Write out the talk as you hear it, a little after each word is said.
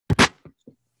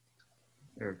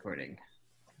We're recording.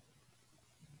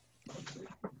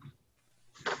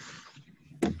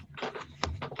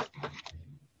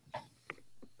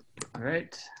 All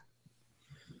right.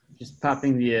 Just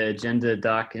popping the agenda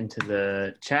doc into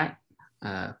the chat.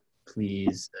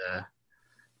 Please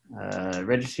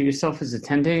register yourself as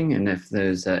attending, and if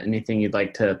there's anything you'd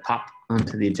like to pop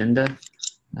onto the agenda,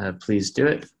 please do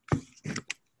it.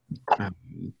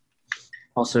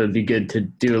 Also, it'd be good to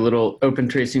do a little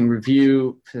OpenTracing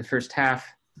review for the first half.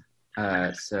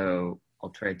 So I'll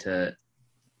try to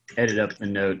edit up the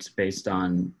notes based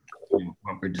on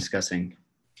what we're discussing.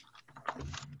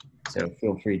 So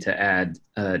feel free to add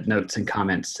notes and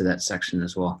comments to that section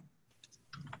as well.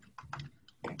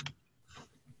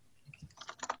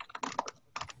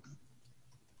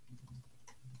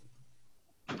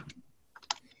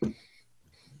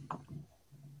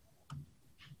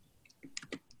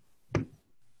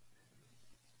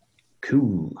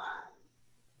 Cool.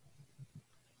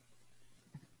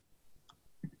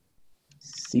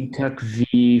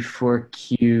 CTUC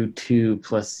V4Q2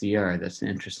 plus CR. That's an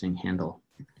interesting handle.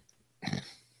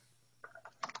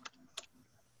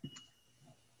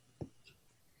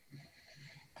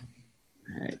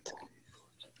 All right.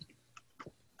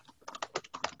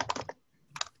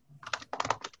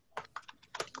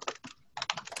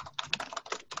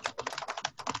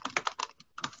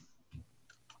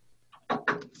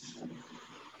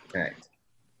 All right.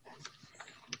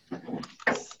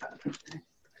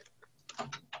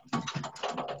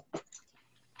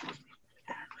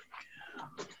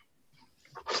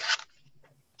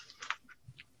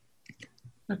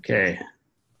 Okay,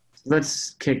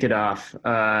 let's kick it off.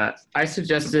 I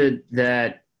suggested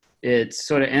that it's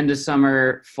sort of end of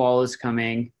summer, fall is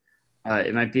coming.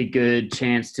 It might be a good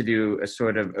chance to do a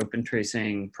sort of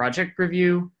OpenTracing project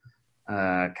review,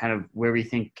 kind of where we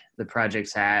think the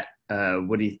project's at,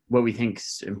 what we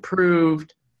think's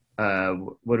improved,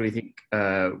 what do we think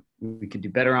we could do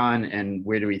better on, and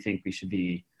where do we think we should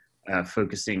be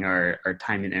focusing our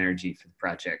time and energy for the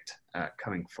project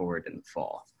coming forward in the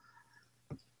fall.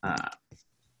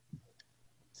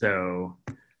 So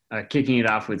kicking it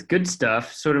off with good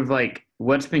stuff, sort of like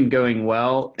what's been going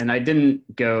well. And I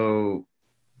didn't go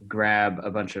grab a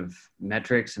bunch of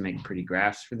metrics and make pretty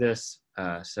graphs for this.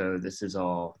 So this is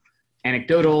all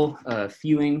anecdotal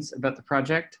feelings about the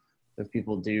project. If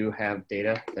people do have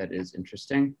data that is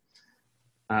interesting.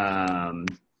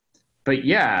 But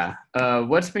yeah,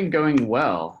 what's been going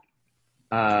well?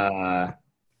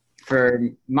 For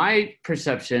my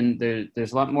perception,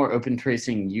 there's a lot more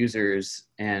OpenTracing users,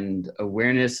 and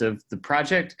awareness of the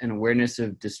project and awareness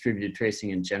of distributed tracing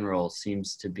in general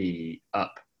seems to be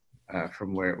up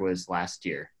from where it was last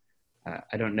year.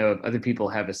 I don't know if other people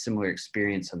have a similar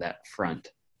experience on that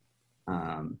front,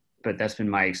 but that's been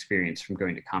my experience from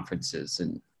going to conferences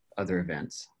and other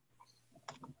events.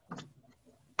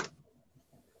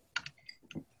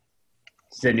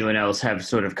 Does anyone else have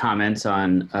sort of comments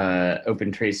on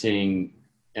OpenTracing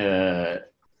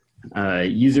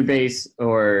user base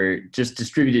or just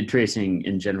distributed tracing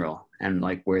in general and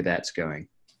like where that's going?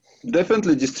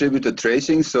 Definitely distributed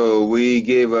tracing. So we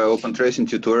gave an OpenTracing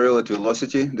tutorial at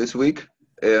Velocity this week.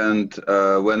 And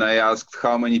when I asked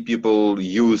how many people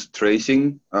use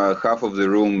tracing, half of the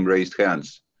room raised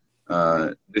hands.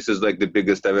 This is like the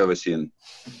biggest I've ever seen.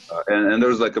 And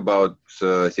there's like about,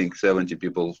 I think, 70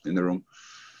 people in the room.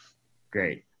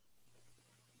 Great.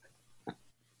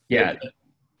 Yeah.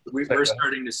 We're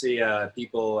starting to see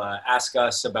people ask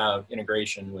us about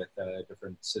integration with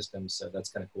different systems, so that's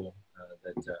kind of cool.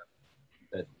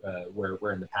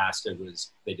 Where in the past they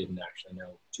didn't actually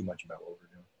know too much about what we're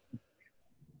doing.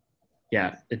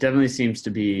 Yeah, it definitely seems to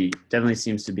be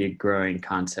a growing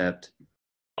concept.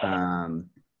 And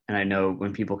I know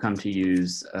when people come to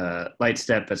use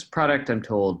Lightstep as a product, I'm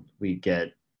told we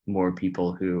get more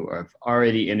people who have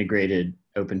already integrated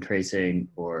OpenTracing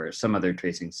or some other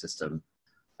tracing system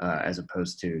as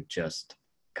opposed to just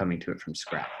coming to it from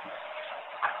scratch.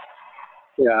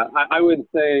 Yeah, I would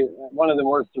say one of the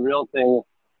more surreal things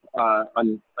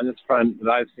on this front that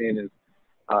I've seen is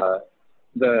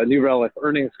the New Relic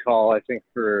earnings call, I think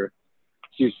for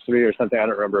Q3 or something, I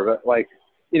don't remember, but like,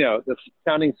 you know, the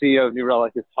founding CEO of New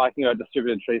Relic is talking about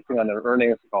distributed tracing on their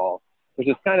earnings call, which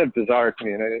is kind of bizarre to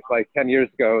me. And it's like 10 years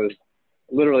ago, it was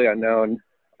literally unknown.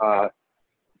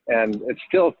 And it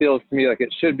still feels to me like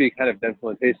it should be kind of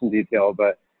implementation detail,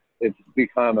 but it's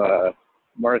become a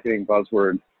marketing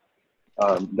buzzword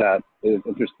that is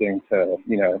interesting to,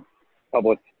 you know,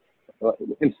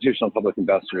 institutional public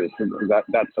investors. And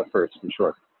that's a first for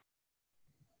sure.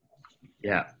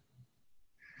 Yeah.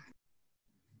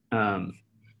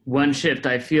 one shift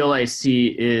I feel I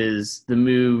see is the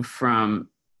move from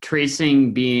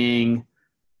tracing being,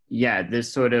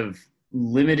 this sort of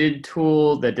limited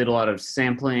tool that did a lot of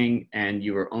sampling and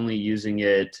you were only using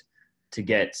it to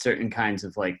get certain kinds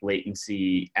of like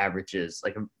latency averages,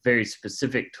 like a very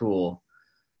specific tool,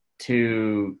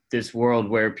 to this world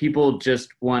where people just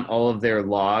want all of their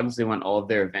logs, they want all of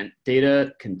their event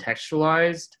data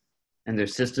contextualized, and their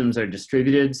systems are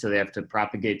distributed, so they have to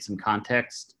propagate some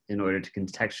context in order to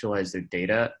contextualize their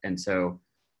data. And so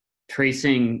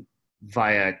tracing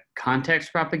via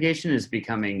context propagation is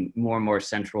becoming more and more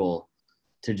central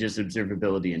to just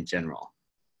observability in general.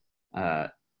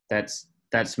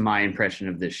 That's my impression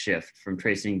of this shift from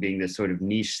tracing being this sort of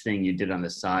niche thing you did on the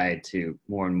side to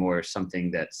more and more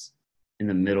something that's in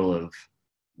the middle of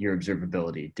your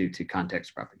observability due to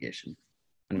context propagation.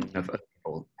 I don't know if other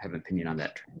people have an opinion on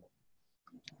that trend.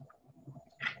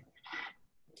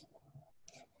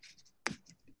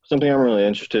 Something I'm really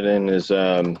interested in is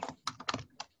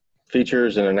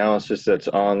features and analysis that's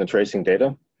on the tracing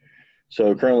data.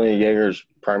 So currently Jaeger's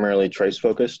primarily trace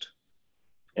focused,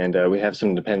 and we have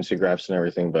some dependency graphs and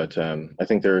everything, but I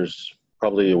think there's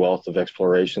probably a wealth of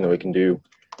exploration that we can do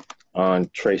on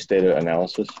trace data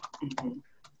analysis.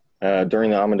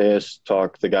 During the Amadeus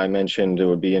talk, the guy mentioned it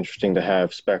would be interesting to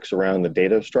have specs around the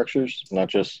data structures, not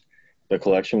just the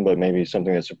collection, but maybe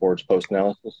something that supports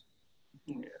post-analysis.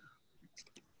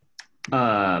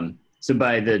 So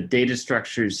by the data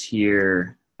structures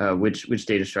here, which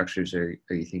data structures are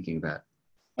you thinking about?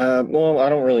 Well, I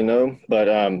don't really know, but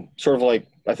sort of like,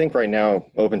 I think right now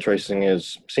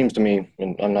OpenTracing seems to me,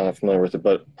 and I'm not familiar with it,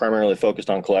 but primarily focused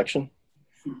on collection,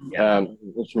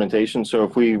 instrumentation. So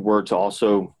if we were to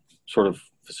also sort of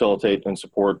facilitate and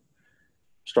support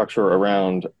structure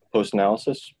around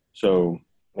post-analysis, so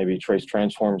maybe trace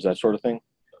transforms, that sort of thing,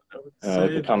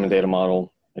 like the common data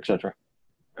model, etc.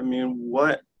 I mean,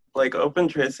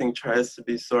 OpenTracing tries to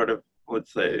be sort of,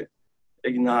 let's say,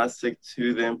 agnostic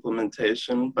to the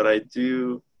implementation, but I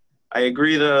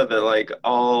agree though that like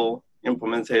all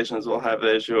implementations will have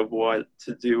the issue of what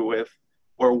to do with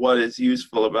or what is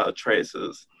useful about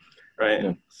traces, right?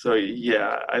 Yeah. So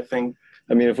yeah, I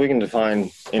mean, if we can define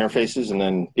interfaces and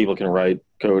then people can write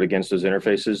code against those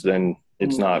interfaces, then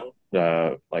it's not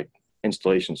like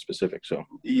installation specific. So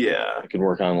yeah, I can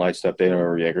work on Lightstep data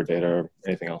or Jaeger data or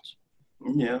anything else.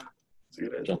 Yeah, that's a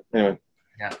good idea. So, anyway.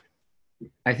 Yeah,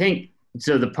 I think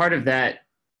so. The part of that,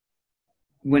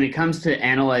 when it comes to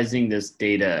analyzing this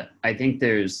data, I think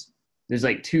there's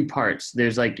like two parts.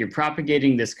 There's like you're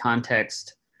propagating this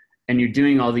context and you're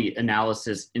doing all the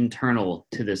analysis internal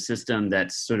to the system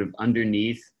that's sort of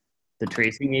underneath the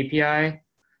tracing API.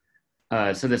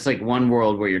 So that's like one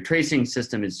world where your tracing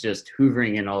system is just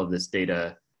hoovering in all of this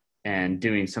data and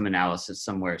doing some analysis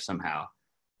somewhere, somehow.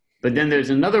 But then there's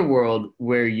another world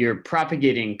where you're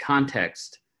propagating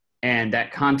context, and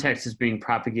that context is being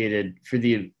propagated for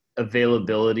the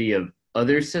availability of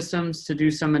other systems to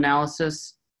do some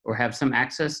analysis or have some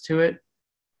access to it.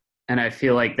 And I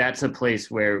feel like that's a place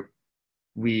where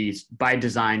we, by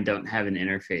design, don't have an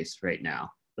interface right now.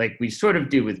 Like we sort of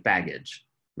do with baggage,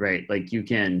 right? Like you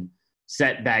can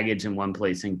set baggage in one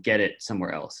place and get it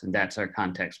somewhere else. And that's our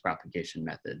context propagation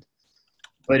method.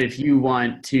 But if you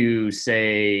want to,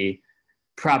 say,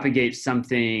 propagate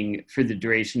something for the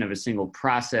duration of a single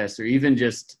process, or even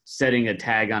just setting a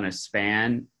tag on a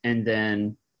span and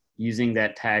then using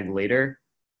that tag later,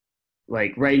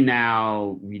 like right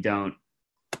now, we don't,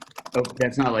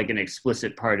 that's not like an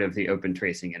explicit part of the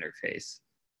OpenTracing interface.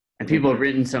 And people have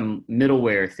written some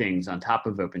middleware things on top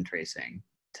of OpenTracing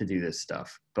to do this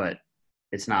stuff, but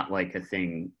it's not like a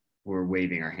thing we're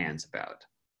waving our hands about.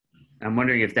 I'm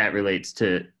wondering if that relates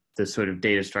to the sort of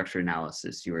data structure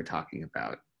analysis you were talking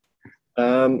about.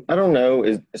 I don't know.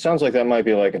 It sounds like that might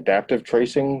be like adaptive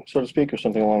tracing, so to speak, or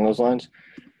something along those lines,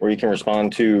 where you can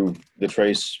respond to the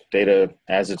trace data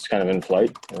as it's kind of in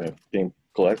flight or being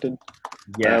collected.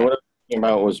 Yeah. What I was thinking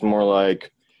about was more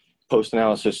like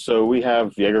post-analysis. So we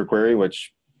have Jaeger query,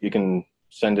 which you can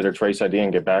send it a trace ID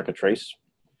and get back a trace.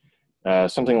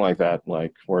 Something like that,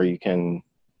 like where you can,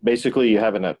 basically you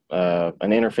have an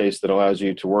interface that allows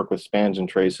you to work with spans and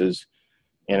traces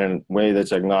in a way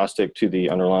that's agnostic to the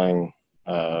underlying,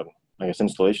 I guess,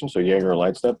 installation, so Jaeger or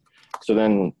Lightstep. So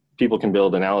then people can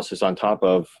build analysis on top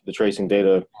of the tracing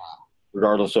data,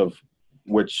 regardless of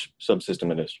which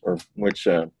subsystem it is or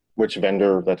which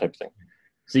vendor, that type of thing.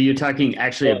 So you're talking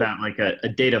actually about like a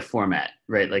data format,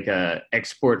 right? Like a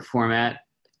export format,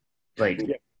 like.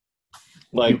 Yeah.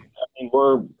 Like I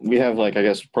mean, we have like, I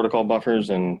guess, protocol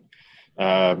buffers and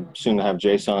soon to have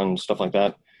JSON, stuff like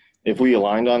that. if we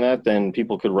aligned on that, then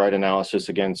people could write analysis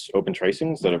against OpenTracing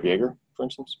instead of Jaeger, for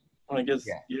instance. Well, I guess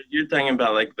you're talking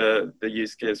about like the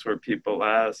use case where people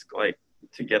ask like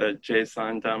to get a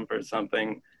JSON dump or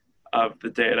something of the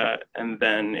data, and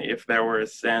then if there were a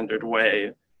standard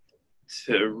way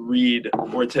to read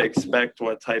or to expect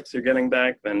what types you're getting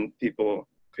back, then people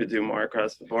could do more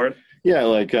across the board. Yeah,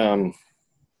 like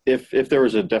if there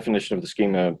was a definition of the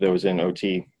schema that was in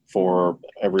OT for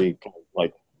every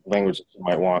like language that you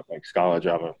might want, like Scala,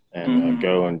 Java, and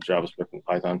Go, and JavaScript and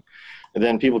Python, and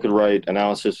then people could write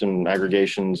analysis and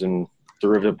aggregations and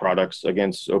derivative products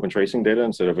against OpenTracing data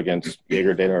instead of against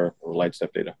Jaeger data or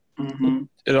Lightstep data.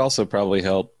 It also probably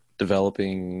helped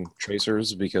developing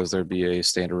tracers because there'd be a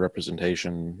standard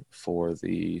representation for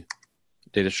the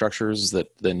data structures that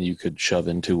then you could shove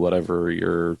into whatever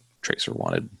your tracer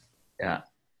wanted. Yeah.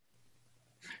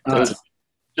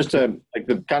 Just like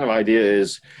the kind of idea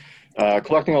is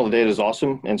collecting all the data is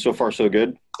awesome, and so far so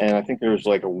good. And I think there's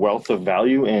like a wealth of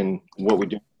value in what we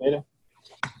do with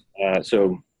data.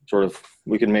 So sort of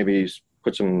we can maybe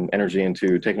put some energy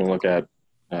into taking a look at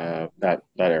that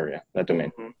area, that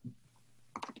domain.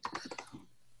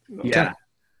 Yeah.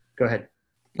 Go ahead.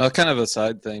 Kind of a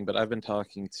side thing, but I've been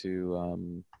talking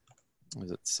to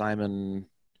is it Simon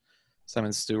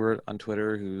Stewart on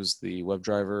Twitter, who's the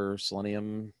WebDriver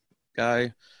Selenium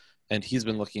guy, and he's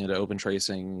been looking into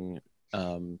OpenTracing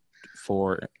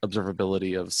for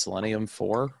observability of Selenium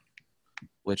 4,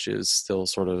 which is still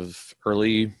sort of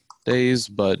early days,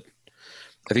 but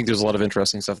I think there's a lot of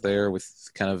interesting stuff there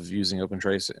with kind of using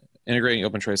OpenTracing, integrating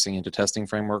OpenTracing into testing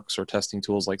frameworks or testing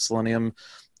tools like Selenium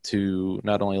to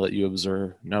not only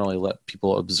let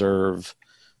people observe,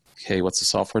 okay, what's the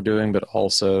software doing, but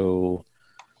also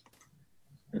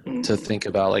to think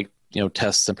about like,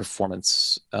 tests and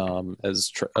performance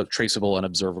as traceable and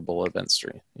observable event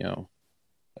stream,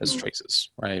 as traces,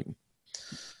 right?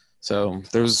 So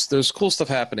there's cool stuff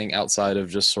happening outside of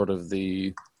just sort of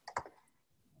the,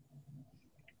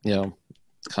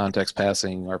 context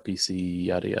passing, RPC,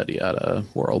 yada, yada, yada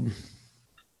world.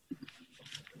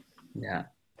 Yeah.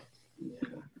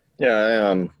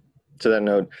 Yeah, to that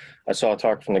note, I saw a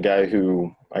talk from the guy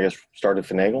who, I guess, started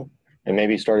Finagle and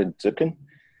maybe started Zipkin,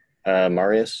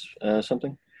 Marius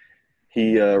something.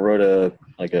 He wrote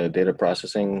a data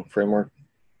processing framework,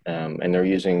 and they're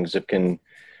using Zipkin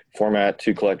format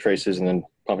to collect traces and then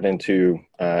pump it into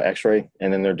X-Ray,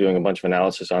 and then they're doing a bunch of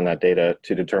analysis on that data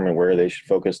to determine where they should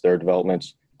focus their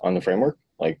developments on the framework,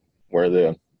 like where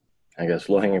the, I guess,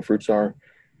 low-hanging fruits are,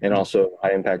 and also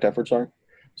high-impact efforts are.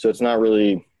 So it's not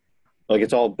really, like,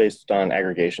 it's all based on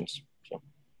aggregations. So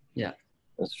yeah,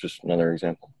 that's just another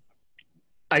example.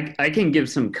 I can give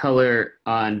some color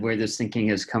on where this thinking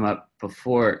has come up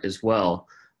before as well.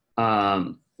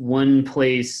 One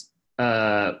place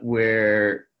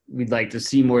where we'd like to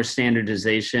see more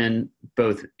standardization,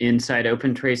 both inside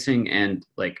OpenTracing and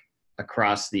like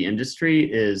across the industry,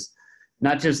 is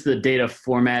not just the data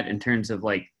format in terms of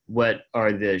like what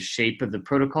are the shape of the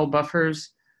protocol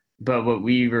buffers, but what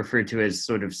we refer to as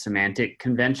sort of semantic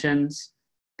conventions,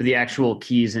 but the actual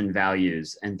keys and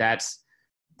values. And that's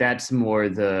more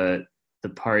the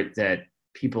part that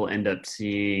people end up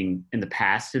seeing in the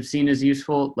past have seen as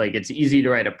useful. Like it's easy to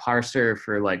write a parser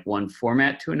for like one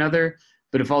format to another,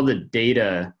 but if all the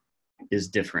data is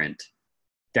different,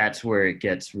 that's where it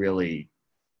gets really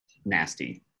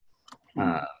nasty.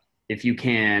 If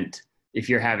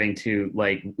you're having to,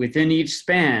 like, within each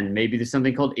span, maybe there's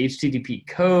something called HTTP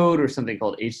code or something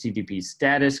called HTTP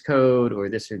status code or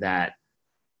this or that.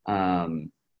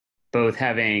 Both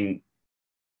having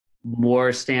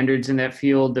more standards in that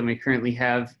field than we currently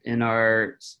have in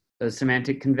our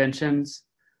semantic conventions,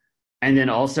 and then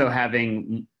also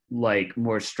having like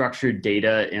more structured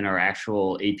data in our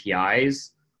actual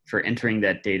APIs for entering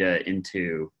that data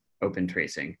into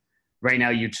OpenTracing. Right now,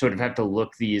 you sort of have to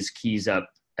look these keys up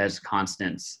as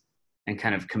constants and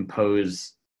kind of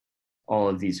compose all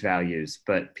of these values.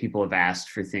 But people have asked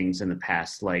for things in the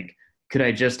past, like, could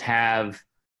I just have,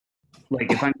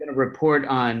 like, if I'm going to report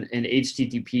on an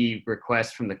HTTP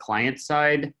request from the client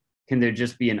side, can there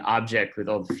just be an object with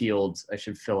all the fields I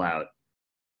should fill out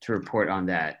to report on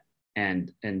that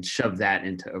and shove that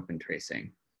into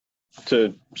OpenTracing?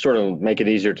 To sort of make it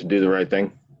easier to do the right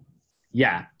thing?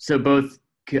 Yeah, so both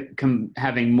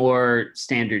having more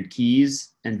standard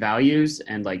keys and values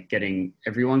and like getting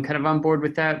everyone kind of on board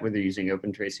with that, whether using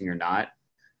OpenTracing or not.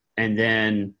 And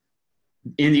then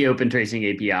in the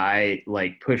OpenTracing API,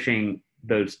 like pushing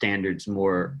those standards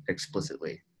more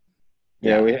explicitly.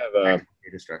 Yeah, we have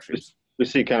data structures. We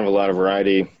see kind of a lot of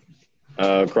variety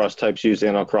across types used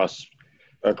and across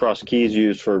across keys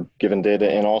used for given data,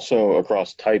 and also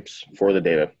across types for the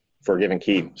data for a given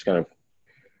key. It's kind of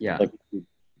like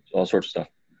all sorts of stuff.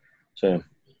 So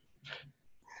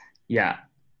yeah,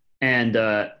 and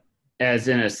as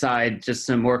an aside, just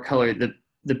some more color.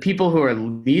 The people who are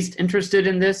least interested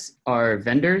in this are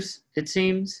vendors, it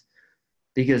seems,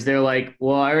 because they're like,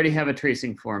 well, I already have a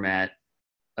tracing format,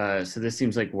 so this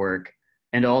seems like work.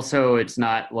 And also, it's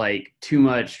not like too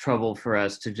much trouble for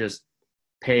us to just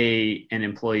pay an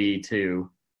employee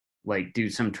to like do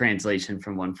some translation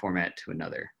from one format to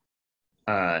another.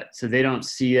 So they don't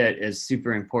see it as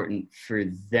super important for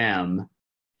them.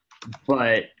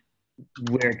 But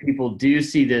where people do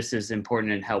see this as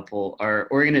important and helpful are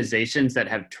organizations that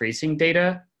have tracing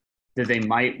data that they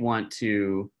might want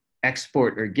to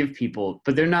export or give people,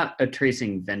 but they're not a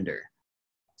tracing vendor.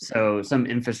 So some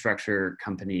infrastructure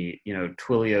company, you know,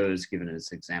 Twilio is given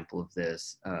as an example of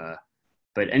this,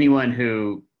 but anyone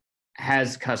who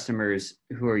has customers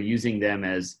who are using them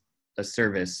as a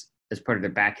service as part of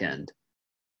their backend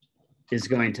is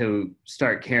going to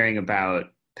start caring about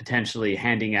potentially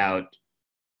handing out,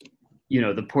 you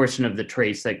know, the portion of the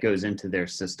trace that goes into their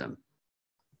system.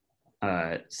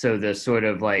 So the sort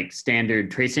of like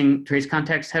standard trace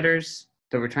context headers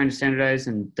that we're trying to standardize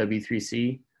in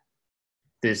W3C,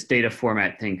 this data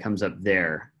format thing comes up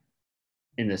there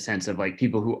in the sense of like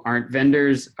people who aren't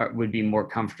vendors would be more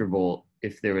comfortable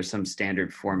if there was some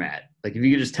standard format. Like if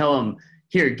you could just tell them,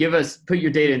 here, put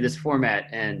your data in this format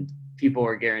and people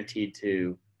are guaranteed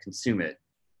to consume it,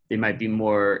 they might be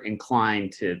more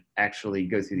inclined to actually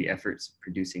go through the efforts of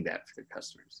producing that for their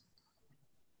customers.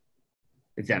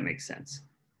 If that makes sense.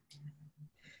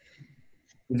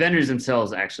 The vendors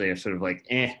themselves actually are sort of like,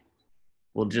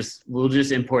 we'll just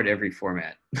import every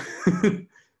format.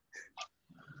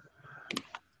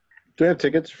 Do we have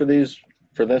tickets for this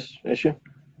issue?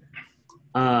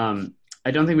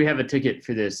 I don't think we have a ticket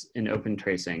for this in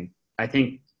OpenTracing. I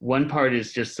think one part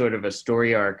is just sort of a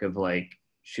story arc of like,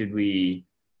 should we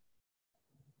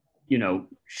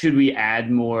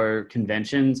add more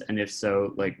conventions? And if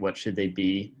so, like, what should they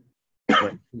be?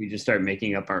 Like, should we just start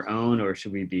making up our own, or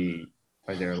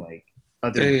are there like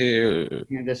other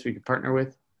this we could partner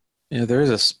with? Yeah, there is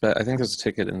a spec. I think there's a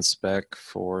ticket in spec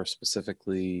for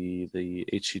specifically the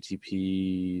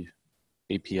HTTP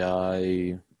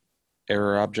API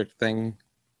error object thing.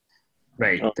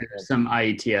 Right. There's some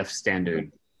IETF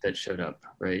standard that showed up,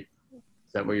 right?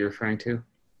 Is that what you're referring to?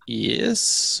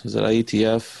 Yes. Was it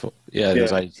IETF? Yeah, it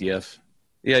was IETF.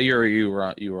 Yeah, you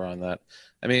were on that.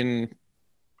 I mean,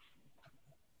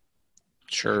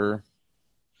 sure.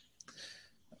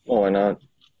 Well, why not?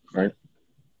 Right.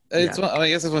 I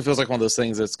guess this one feels like one of those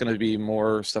things that's going to be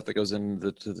more stuff that goes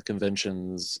into the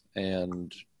conventions,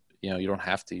 and you don't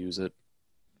have to use it.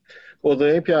 Well,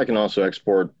 the API can also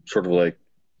export sort of like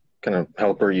kind of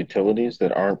helper utilities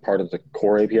that aren't part of the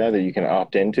core API that you can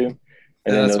opt into,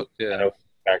 and then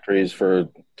factories for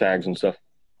tags and stuff.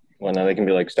 Well, now they can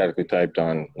be like statically typed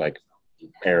on like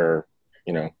error,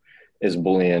 is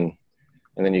Boolean,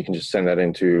 and then you can just send that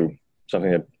into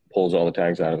something that pulls all the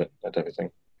tags out of it, that type of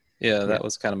thing. Yeah, that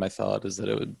was kind of my thought, is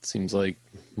that seems like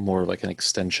more like an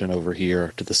extension over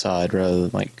here to the side rather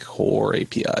than like core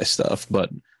API stuff.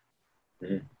 But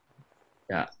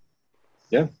yeah.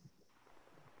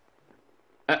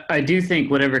 I do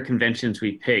think whatever conventions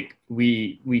we pick,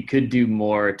 we could do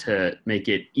more to make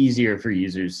it easier for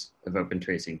users of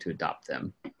OpenTracing to adopt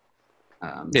them.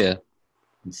 Well,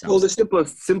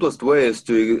 the simplest way is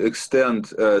to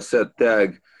extend set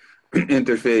tag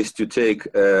interface to take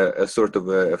a sort of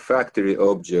a factory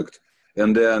object,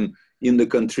 and then in the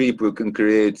contrib we can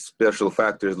create special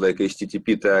factors like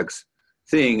HTTP tags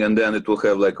thing, and then it will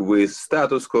have like with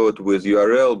status code, with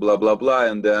URL, blah blah blah,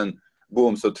 and then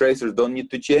boom. So tracers don't need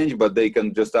to change, but they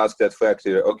can just ask that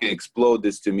factory, okay, explode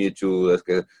this to me to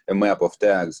like a map of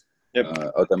tags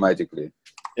automatically.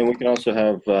 And we can also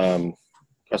have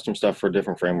custom stuff for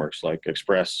different frameworks, like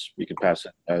Express. You could pass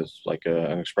it as like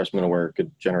an Express middleware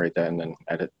could generate that and then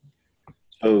edit.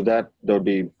 So that would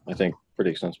be, I think,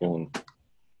 pretty extensible and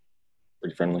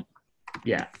pretty friendly.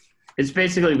 Yeah, it's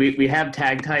basically we have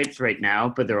tag types right now,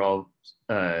 but they're all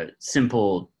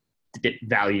simple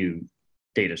value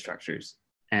data structures,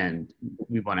 and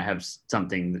we want to have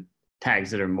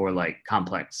tags that are more like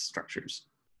complex structures.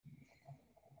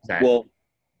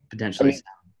 Potentially.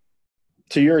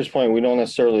 To Yuri's point, we don't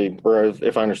necessarily, or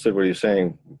if I understood what he's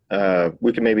saying,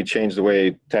 we can maybe change the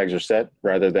way tags are set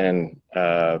rather than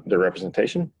their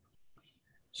representation.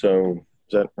 So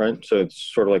is that right? So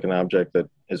it's sort of like an object that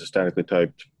is a statically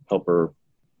typed helper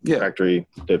factory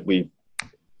that we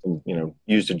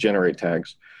use to generate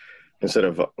tags. instead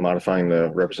of modifying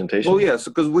the representation? Well, yes,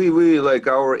 because we like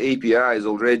our APIs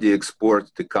already export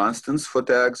the constants for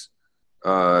tags,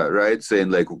 right?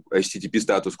 Saying like HTTP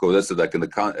status code, that's like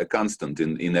a constant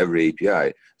in every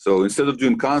API. So instead of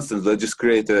doing constants, let's just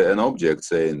create an object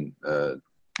saying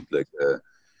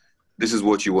this is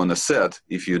what you want to set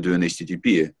if you're doing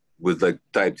HTTP with like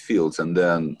typed fields, and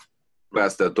then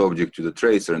pass that object to the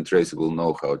tracer, and tracer will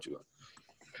know how to.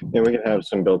 Yeah, we can have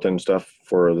some built-in stuff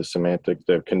for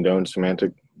the condoned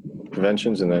semantic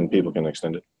conventions, and then people can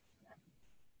extend it.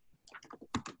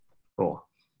 Cool.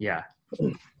 Yeah.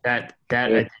 That I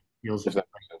think feels like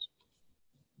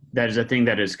that is a thing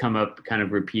that has come up kind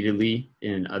of repeatedly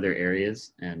in other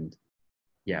areas, and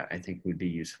yeah, I think would be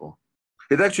useful.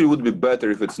 It actually would be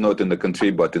better if it's not in the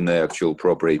country, but in the actual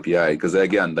proper API. Because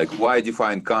again, like, why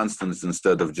define constants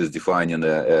instead of just defining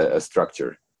a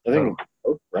structure? I think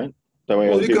both, right? That way,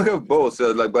 well, you can have both,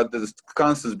 but the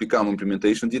constants become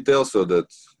implementation details, so that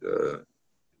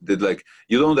like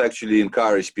you don't actually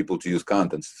encourage people to use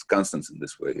constants in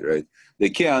this way, right? They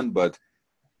can, but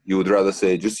you would rather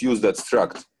say just use that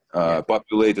struct,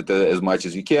 populate it as much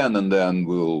as you can, and then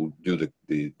we'll do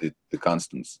the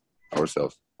constants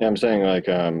ourselves. Yeah, I'm saying like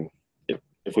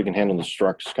if we can handle the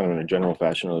structs kind of in a general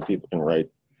fashion, other people can write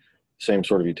the same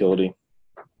sort of utility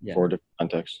for different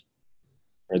contexts.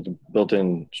 Right, the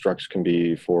built-in structs can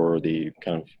be for the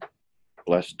kind of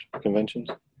blessed conventions.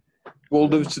 Well,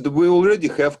 we already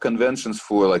have conventions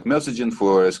for like messaging,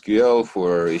 for SQL,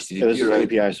 for HTTP. Yeah, this is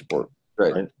API support,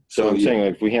 right? So I'm saying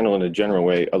like if we handle it in a general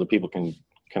way, other people can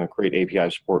kind of create API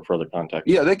support for other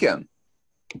contexts. Yeah, they can.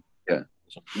 Yeah,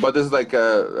 but it's like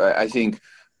I think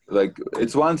like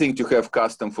it's one thing to have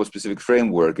custom for specific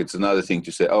framework. It's another thing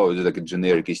to say, oh, it's like a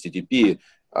generic HTTP.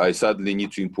 I suddenly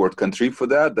need to import contrib for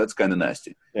that. That's kind of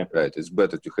nasty. Yeah. Right. It's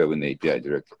better to have an API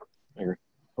directly. I agree.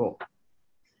 Cool.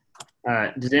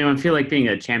 Does anyone feel like being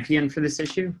a champion for this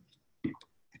issue?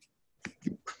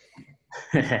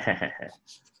 I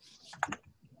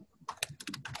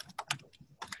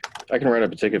can write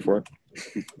up a ticket for it.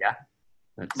 Yeah.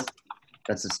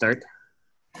 That's a start.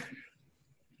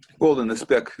 Well, in the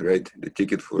spec, right? The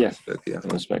ticket for the spec, yeah. In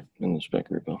the spec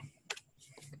repo.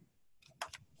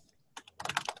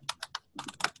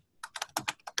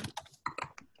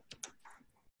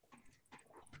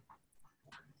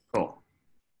 Cool. All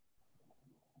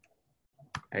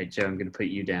right, Joe, I'm going to put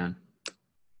you down.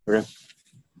 Okay.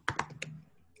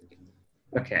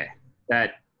 Okay.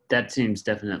 That seems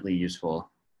definitely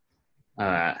useful.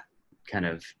 Kind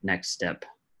of next step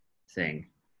thing.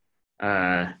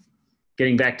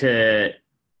 Getting back to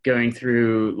going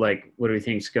through, like, what do we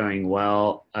think is going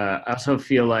well? I also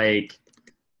feel like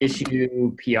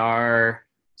issue, PR,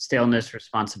 staleness,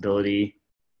 responsibility.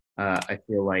 I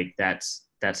feel like that's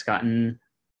gotten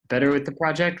better with the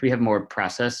project. We have more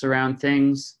process around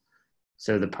things.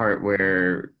 So the part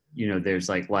where, there's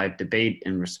like live debate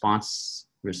and responses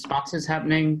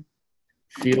happening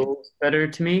feels better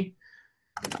to me.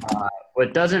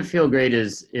 What doesn't feel great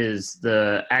is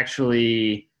the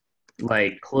actually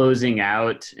like closing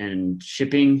out and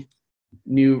shipping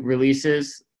new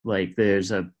releases. Like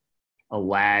there's a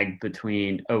lag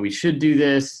between, oh, we should do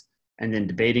this, and then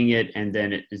debating it, and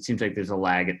then it seems like there's a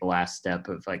lag at the last step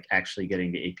of like actually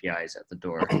getting the APIs at the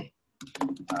door.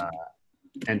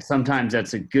 And sometimes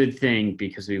that's a good thing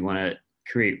because we want to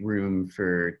create room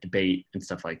for debate and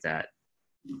stuff like that.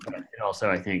 But it also,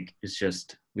 I think, it's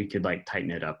just we could like tighten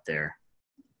it up there.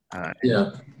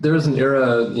 Yeah, there was an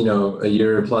era, a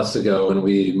year plus ago when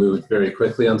we moved very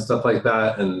quickly on stuff like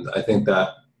that, and I think that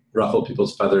ruffled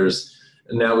people's feathers.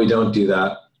 And now we don't do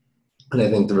that, and I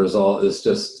think the result is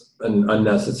just an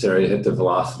unnecessary hit to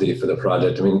velocity for the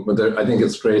project. I mean, I think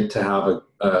it's great to have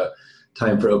a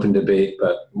time for open debate,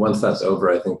 but once that's over,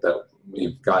 I think that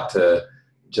we've got to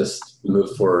just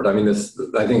move forward. I mean,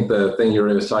 I think the thing you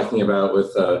were was talking about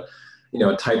with, a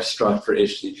type struct for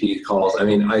HTTP calls. I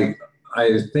mean, I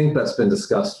think that's been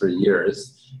discussed for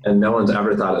years, and no one's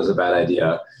ever thought it was a bad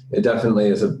idea. It definitely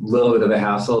is a little bit of a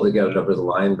hassle to get it over the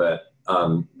line, but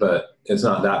it's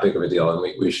not that big of a deal, and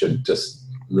we should just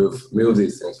move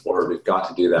these things forward. We've got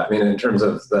to do that. I mean, in terms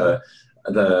of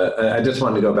I just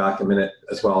wanted to go back a minute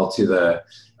as well to the,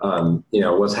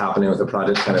 what's happening with the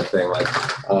project kind of thing. Like,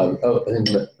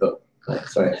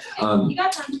 sorry. You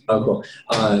got time. Oh, cool.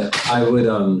 I would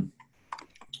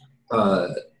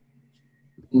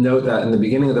note that in the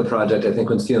beginning of the project, I think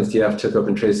when CNCF took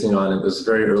OpenTracing on, it was a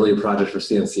very early project for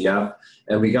CNCF,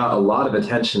 and we got a lot of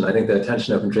attention. I think the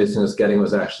attention OpenTracing was getting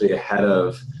was actually ahead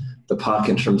of the puck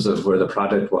in terms of where the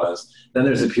project was. Then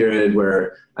there's a period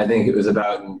where I think it was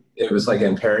like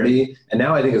in parity, and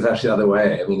now I think it's actually the other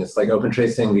way. I mean, it's like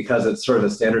OpenTracing, because it's sort of a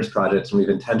standards project and we've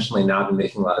intentionally not been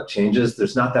making a lot of changes,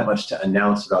 there's not that much to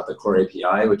announce about the core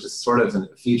API, which is sort of a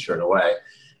feature in a way.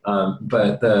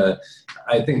 But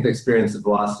I think the experience of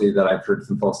velocity that I've heard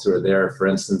from folks who are there, for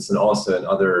instance, and also in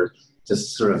other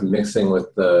just sort of mixing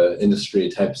with the industry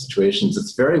type situations,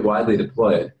 it's very widely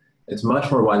deployed. It's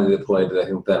much more widely deployed, I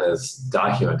think, than is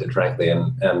documented, frankly.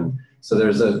 And so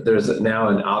there's now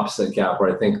an opposite gap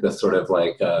where I think the sort of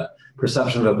like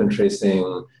perception of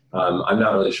OpenTracing, I'm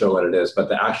not really sure what it is, but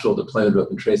the actual deployment of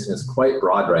OpenTracing is quite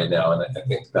broad right now. And I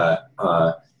think that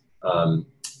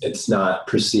it's not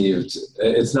perceived,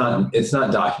 it's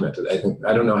not documented.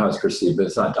 I don't know how it's perceived, but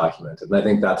it's not documented. And I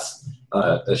think that's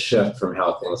a shift from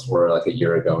how things were like a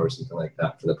year ago or something like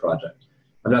that for the project.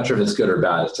 I'm not sure if it's good or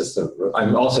bad. It's just,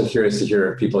 I'm also curious to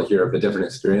hear if people hear of a different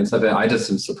experience of it. I just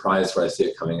am surprised where I see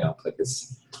it coming up. Like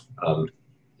it's,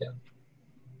 yeah.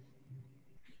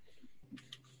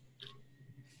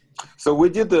 So we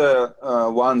did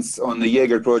once on the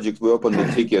Jaeger project, we opened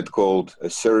a ticket called a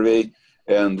survey,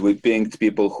 and we pinged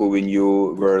people who we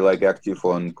knew were like active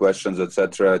on questions,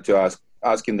 etc., to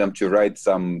asking them to write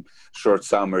some short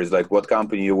summaries, like what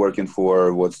company you're working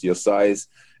for, what's your size,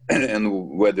 and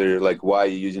whether, like, why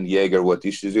you're using Jaeger, what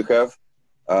issues you have.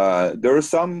 There was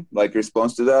some like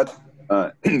response to that.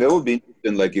 That would be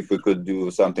interesting, like if we could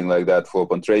do something like that for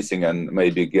OpenTracing and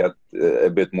maybe get a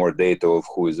bit more data of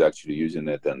who is actually using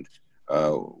it. And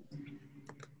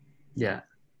yeah.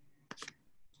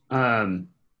 And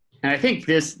I think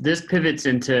this pivots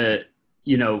into,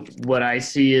 you know, what I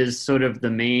see is sort of the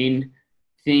main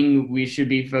thing we should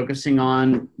be focusing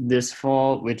on this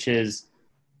fall, which is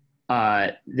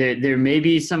there may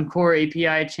be some core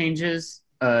API changes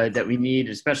that we need,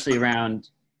 especially around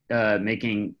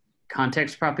making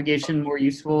context propagation more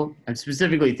useful. I'm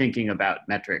specifically thinking about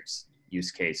metrics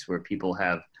use case, where people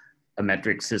have a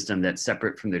metric system that's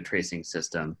separate from their tracing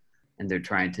system, and they're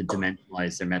trying to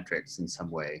dimensionalize their metrics in some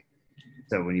way.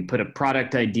 So when you put a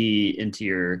product ID into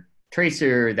your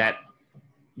tracer, that,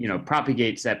 you know,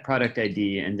 propagates that product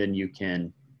ID, and then you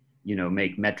can, you know,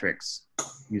 make metrics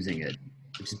using it,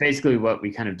 which is basically what we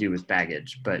kind of do with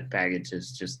baggage, but baggage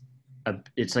is just,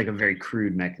 it's like a very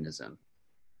crude mechanism.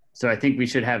 So I think we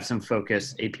should have some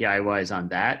focus API-wise on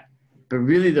that. But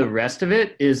really the rest of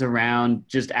it is around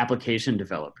just application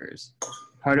developers.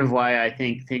 Part of why I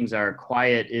think things are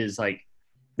quiet is like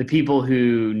the people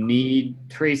who need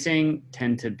tracing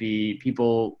tend to be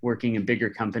people working in bigger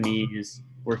companies,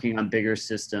 working on bigger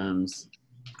systems.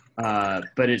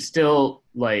 But it's still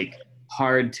like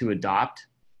hard to adopt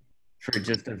for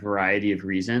just a variety of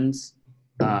reasons.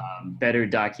 Better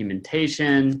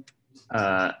documentation,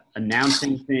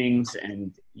 announcing things,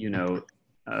 and, you know,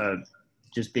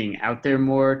 just being out there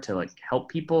more to like help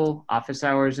people, office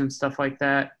hours and stuff like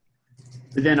that.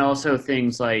 But then also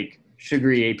things like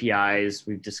sugary APIs,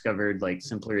 we've discovered like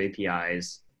simpler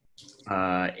APIs,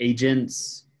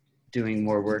 agents, doing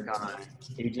more work on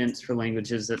agents for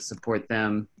languages that support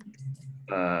them,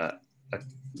 a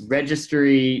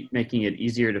registry, making it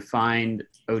easier to find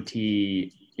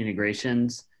OT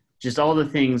integrations, just all the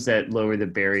things that lower the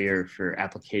barrier for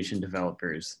application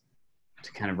developers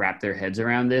to kind of wrap their heads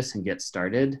around this and get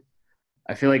started.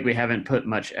 I feel like we haven't put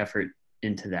much effort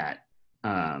into that.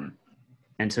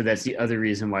 And so that's the other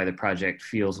reason why the project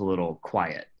feels a little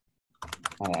quiet.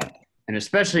 And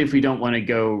especially if we don't want to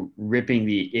go ripping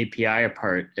the API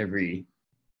apart every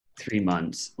 3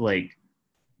 months, like,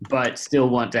 but still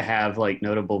want to have like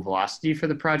notable velocity for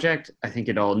the project, I think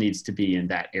it all needs to be in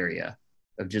that area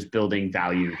of just building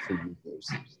value for users.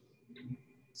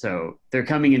 So they're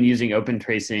coming and using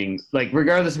OpenTracing, like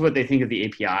regardless of what they think of the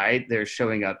API, they're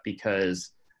showing up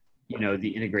because, you know,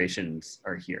 the integrations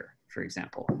are here, for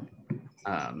example.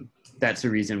 That's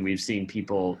the reason we've seen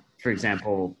people, for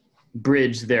example,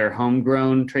 bridge their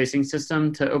homegrown tracing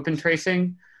system to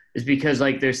OpenTracing, is because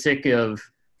like they're sick of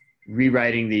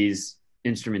rewriting these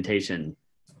instrumentation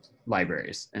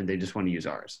libraries and they just want to use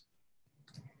ours.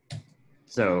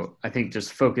 So I think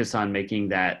just focus on making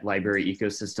that library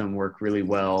ecosystem work really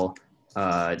well.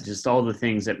 Just all the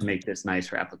things that make this nice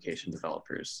for application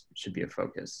developers should be a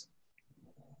focus.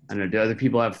 I don't know, do other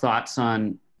people have thoughts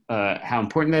on how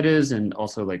important that is, and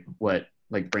also like what,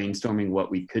 like brainstorming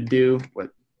what we could do, what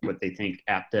they think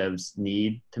app devs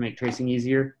need to make tracing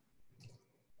easier?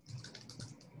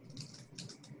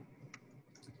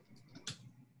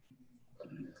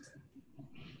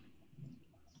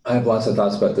 I have lots of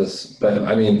thoughts about this, but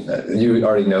I mean, you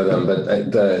already know them, but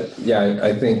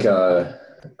I think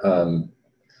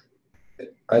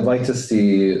I'd like to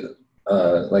see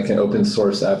like an open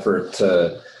source effort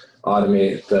to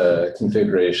automate the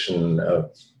configuration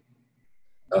of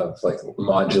like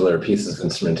modular pieces of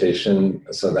instrumentation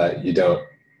so that you don't,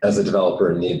 as a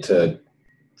developer, need to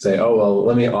say, oh, well,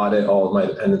 let me audit all of my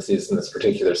dependencies in this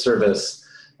particular service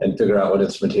and figure out what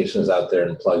instrumentation is out there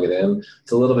and plug it in.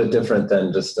 It's a little bit different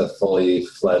than just a fully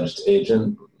fledged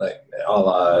agent, like a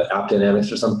la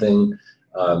AppDynamics or something.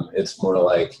 It's more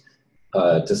like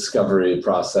a discovery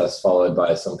process followed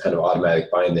by some kind of automatic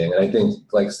binding. And I think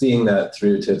like seeing that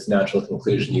through to its natural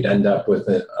conclusion, you'd end up with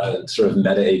a sort of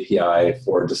meta API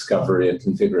for discovery and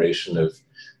configuration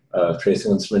of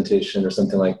tracing instrumentation or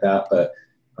something like that, but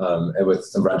and with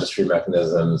some registry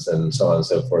mechanisms and so on and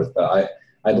so forth. But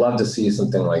I'd love to see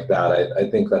something like that. I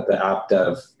think that the app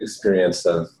dev experience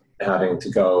of having to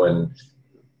go and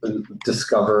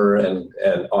discover and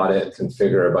audit and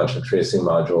configure a bunch of tracing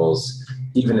modules,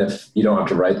 even if you don't have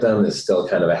to write them, is still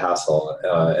kind of a hassle.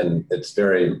 And it's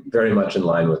very, very much in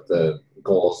line with the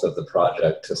goals of the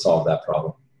project to solve that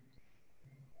problem.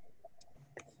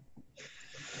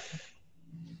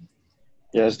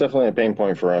 Yeah, it's definitely a pain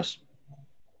point for us.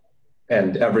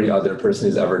 And every other person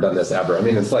who's ever done this ever. I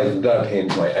mean, it's like the pain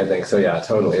point, I think. So yeah,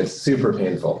 totally. It's super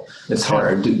painful. It's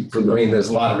hard. I mean, there's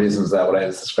a lot of reasons that what I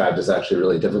described is actually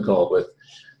really difficult with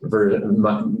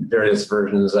various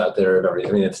versions out there of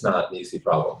everything. I mean, it's not an easy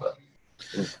problem, but.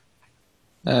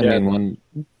 I mean,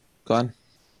 go on.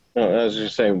 No, I was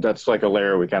just saying, that's like a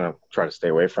layer we kind of try to stay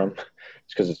away from.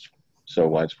 It's because it's so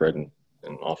widespread and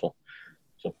awful.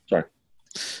 So, sorry.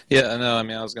 Yeah, no, I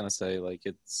mean, I was going to say, like,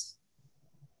 it's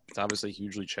obviously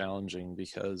hugely challenging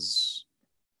because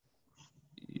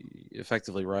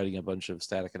effectively writing a bunch of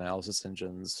static analysis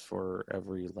engines for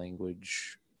every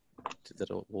language that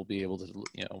will be able to,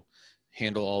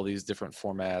 handle all these different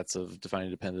formats of defining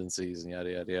dependencies and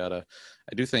yada, yada, yada.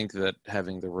 I do think that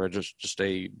having just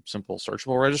a simple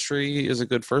searchable registry is a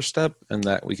good first step, and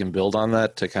that we can build on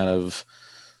that to kind of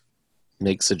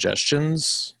make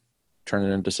suggestions, turn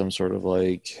it into some sort of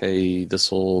like, hey,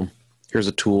 here's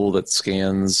a tool that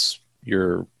scans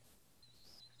your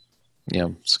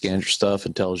stuff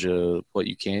and tells you what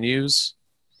you can use.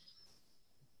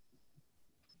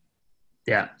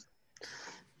 Yeah.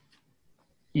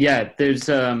 Yeah, there's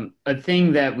a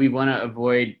thing that we want to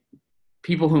avoid.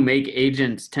 People who make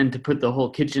agents tend to put the whole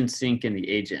kitchen sink in the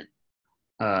agent.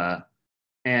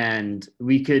 And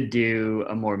we could do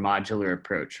a more modular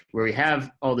approach where we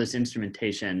have all this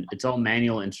instrumentation. It's all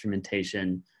manual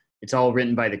instrumentation. It's all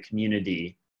written by the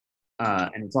community,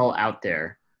 and it's all out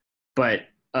there. But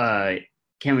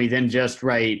can we then just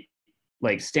write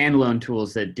like standalone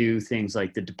tools that do things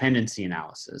like the dependency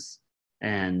analysis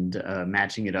and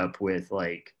matching it up with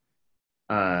like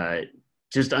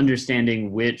just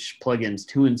understanding which plugins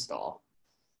to install?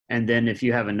 And then if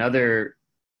you have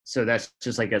so that's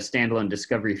just like a standalone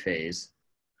discovery phase.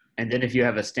 And then if you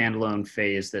have a standalone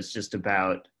phase that's just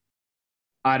about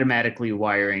automatically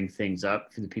wiring things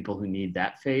up for the people who need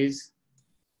that phase,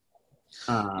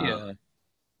 then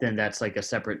that's like a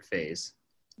separate phase.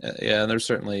 Yeah, and there's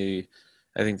certainly,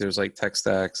 I think there's like tech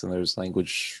stacks and there's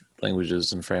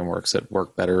languages and frameworks that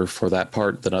work better for that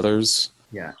part than others.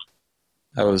 Yeah.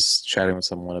 I was chatting with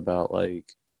someone about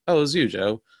like, it was you,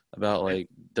 Joe, about like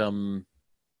dumb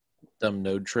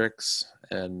node tricks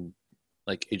and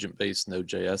like agent-based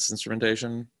Node.js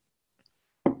instrumentation,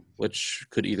 which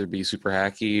could either be super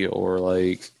hacky or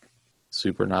like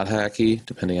super not hacky,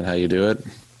 depending on how you do it.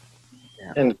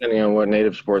 Yeah. And depending on what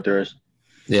native support there is.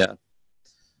 Yeah.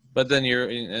 But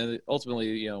then ultimately,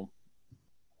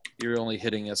 you're only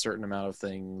hitting a certain amount of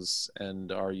things,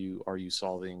 and are you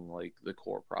solving like the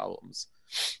core problems?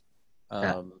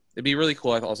 It'd be really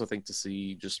cool, I also think, to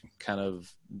see just kind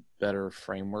of better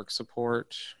framework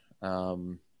support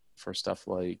for stuff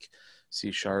like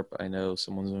C#. I know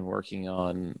someone's been working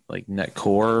on like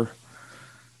NetCore,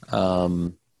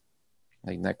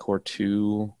 like NetCore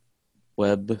 2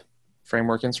 web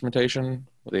framework instrumentation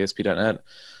with ASP.NET.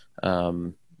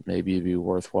 Maybe it'd be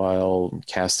worthwhile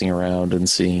casting around and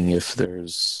seeing if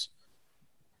there's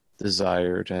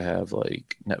desire to have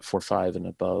like Net 4.5 and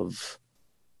above,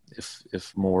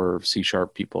 if more C#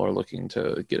 people are looking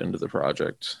to get into the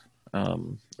project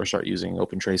or start using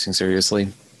OpenTracing seriously.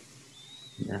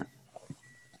 Yeah.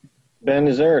 Ben,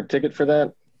 is there a ticket for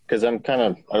that? Because I want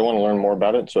to learn more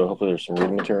about it, so hopefully there's some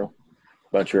reading material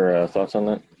about your thoughts on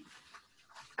that.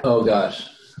 Oh gosh,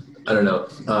 I don't know,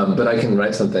 but I can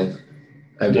write something.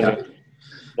 I'd be happy.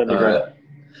 That'd be great.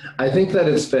 I think that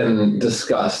it's been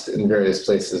discussed in various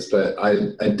places, but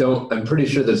I'm pretty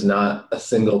sure there's not a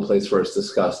single place where it's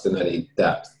discussed in any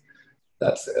depth.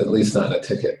 That's at least not in a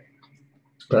ticket.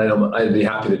 But I'd be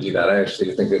happy to do that. I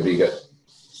actually think it'd be good.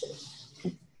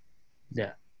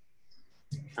 Yeah.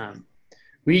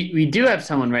 We do have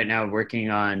someone right now working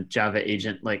on Java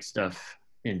agent-like stuff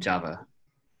in Java.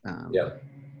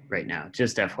 Right now,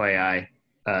 just FYI.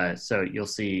 So you'll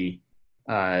see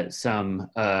some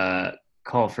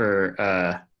call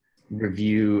for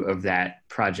review of that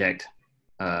project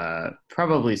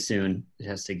probably soon. It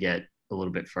has to get a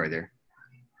little bit further.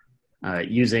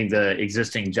 Using the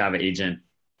existing Java agent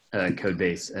code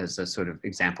base as a sort of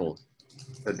example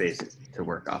code base to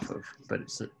work off of, but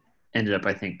it's ended up,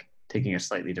 I think, taking a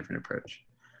slightly different approach.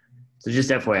 So just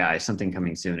FYI, something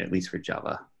coming soon, at least for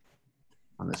Java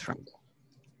on this front.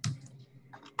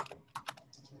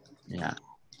 Yeah.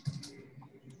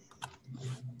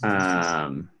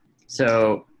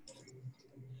 So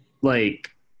like,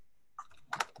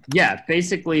 yeah,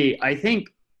 basically, I think,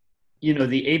 you know,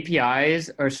 the APIs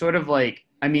are sort of like,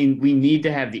 I mean, we need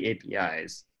to have the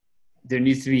APIs. There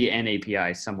needs to be an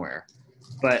API somewhere.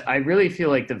 But I really feel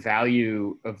like the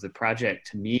value of the project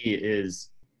to me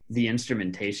is the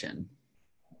instrumentation.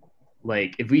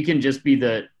 Like, if we can just be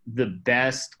the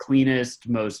best, cleanest,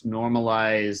 most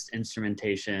normalized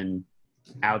instrumentation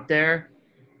out there,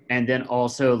 and then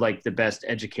also like the best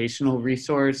educational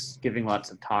resource, giving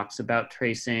lots of talks about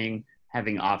tracing,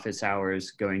 having office hours,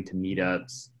 going to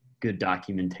meetups, good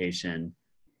documentation,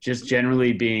 just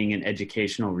generally being an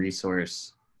educational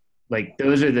resource. Like,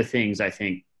 those are the things I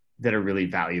think that are really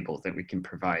valuable that we can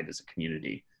provide as a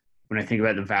community. When I think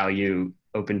about the value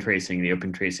the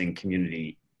OpenTracing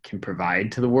community can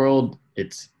provide to the world,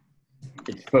 it's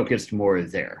focused more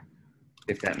there,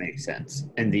 if that makes sense.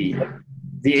 And the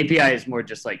API is more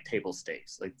just like table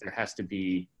stakes. Like, there has to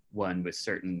be one with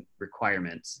certain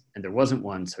requirements, and there wasn't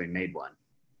one, so we made one.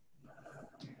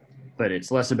 But it's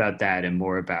less about that and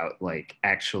more about like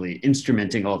actually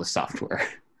instrumenting all the software.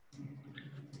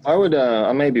 I would,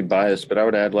 I may be biased, but I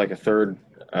would add like a third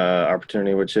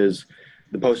opportunity, which is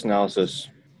the post-analysis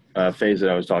phase that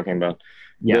I was talking about.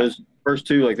 Yeah. Those first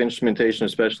two, like the instrumentation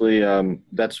especially,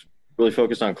 that's really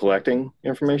focused on collecting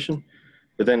information,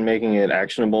 but then making it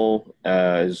actionable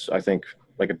is, I think,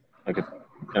 like a kind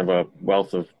of a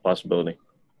wealth of possibility.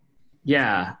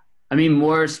 Yeah. I mean,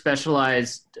 more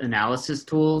specialized analysis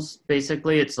tools,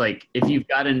 basically. It's like, if you've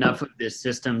got enough of this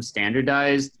system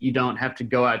standardized, you don't have to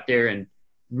go out there and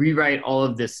rewrite all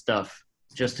of this stuff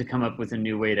just to come up with a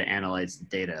new way to analyze the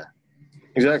data.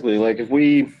 Exactly. Like if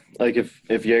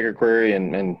Jaeger Query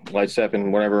and Lightstep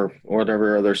and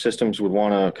whatever other systems would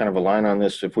want to kind of align on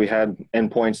this, if we had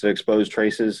endpoints that expose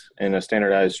traces in a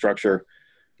standardized structure,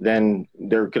 then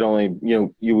there could only,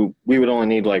 we would only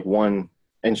need like one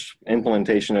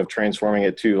implementation of transforming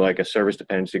it to like a service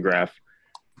dependency graph,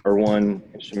 or one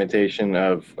implementation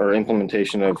of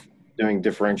doing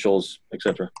differentials,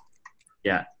 etc.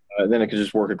 Yeah. Then it could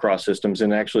just work across systems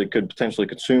and actually could potentially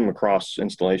consume across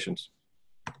installations.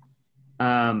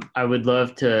 I would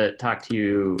love to talk to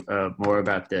you more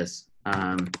about this.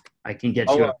 I can get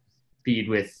you up to speed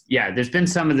with, there's been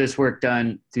some of this work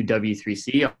done through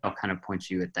W3C. I'll kind of point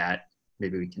you at that.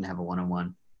 Maybe we can have a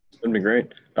one-on-one. That'd be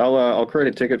great. I'll create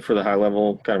a ticket for the high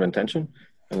level kind of intention,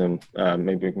 and then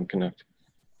maybe we can connect.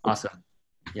 Awesome.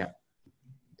 Yeah.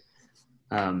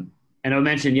 And I'll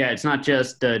mention, it's not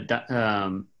just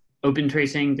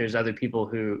OpenTracing. There's other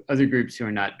groups who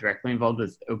are not directly involved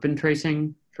with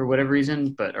OpenTracing for whatever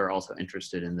reason, but are also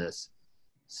interested in this.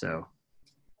 So,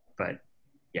 but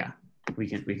yeah, we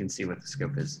can see what the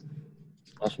scope is.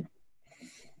 Awesome.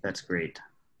 That's great.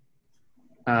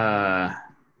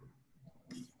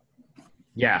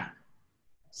 Yeah.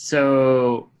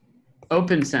 So,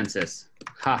 Open Census,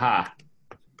 haha.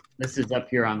 This is up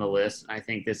here on the list. I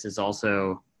think this is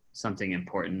also something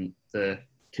important. The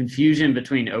confusion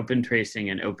between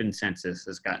OpenTracing and Open Census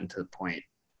has gotten to the point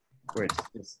where it's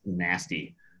just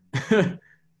nasty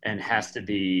and has to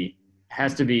be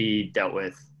dealt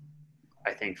with,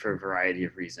 I think, for a variety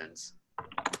of reasons.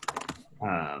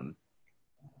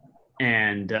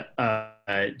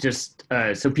 Just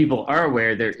so people are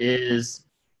aware, there is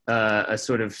a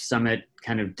sort of summit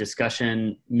kind of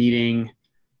discussion meeting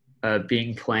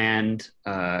being planned.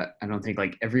 I don't think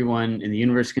like everyone in the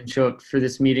universe can show up for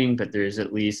this meeting, but there's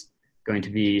at least going to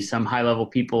be some high-level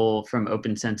people from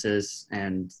Open Census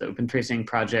and the OpenTracing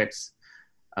projects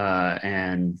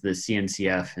and the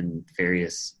CNCF and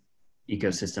various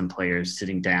ecosystem players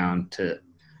sitting down to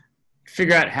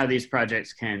figure out how these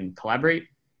projects can collaborate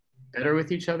better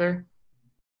with each other.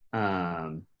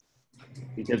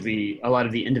 Because a lot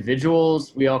of the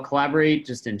individuals, we all collaborate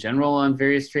just in general on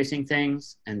various tracing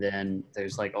things. And then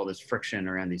there's like all this friction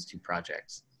around these two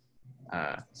projects.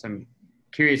 So I'm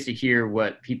curious to hear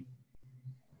what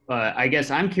I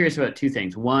guess I'm curious about two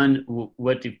things. One,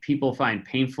 what do people find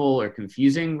painful or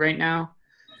confusing right now?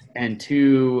 And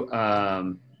two,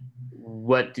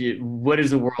 what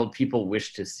is the world people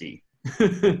wish to see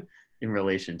in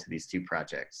relation to these two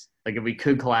projects? Like if we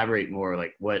could collaborate more,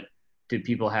 like what do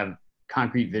people have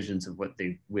concrete visions of what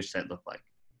they wish that looked like?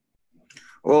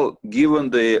 Well, given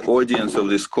the audience of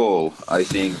this call, I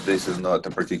think this is not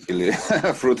a particularly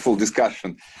fruitful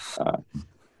discussion.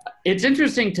 It's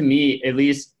interesting to me, at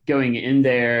least going in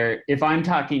there, if I'm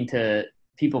talking to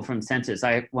people from Census,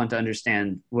 I want to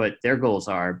understand what their goals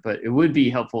are, but it would be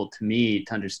helpful to me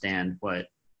to understand what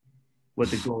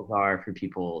the goals are for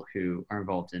people who are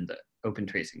involved in the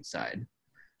OpenTracing side.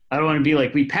 I don't want to be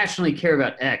like, we passionately care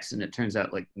about X, and it turns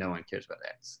out like no one cares about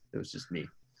X. It was just me.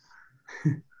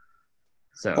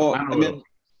 So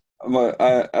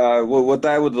what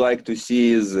I would like to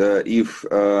see is if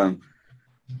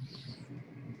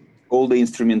all the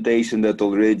instrumentation that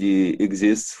already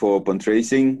exists for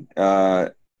OpenTracing,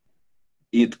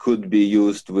 it could be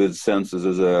used with Census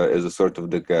as a sort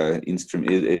of the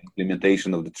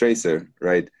implementation of the tracer,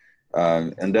 right?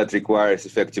 And that requires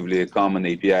effectively a common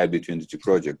API between the two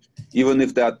projects. Even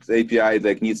if that API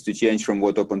like needs to change from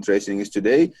what OpenTracing is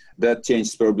today, that change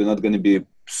is probably not going to be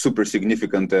super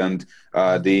significant, and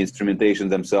the instrumentation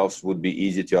themselves would be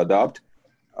easy to adopt.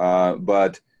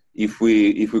 But if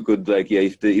we could like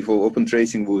if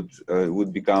OpenTracing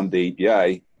would become the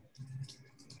API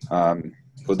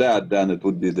for that, then it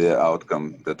would be the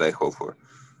outcome that I hope for.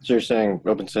 So you're saying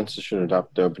OpenCensus should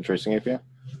adopt the OpenTracing API?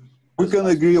 We can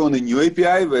agree on a new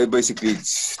API, where basically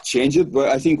change it. But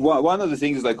I think one of the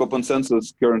things like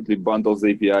OpenCensus currently bundles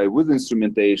API with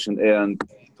instrumentation, and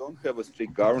they don't have a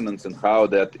strict governance on how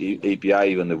that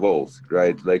API even evolves,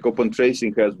 right? Like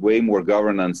OpenTracing has way more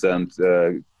governance and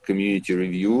community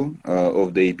review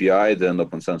of the API than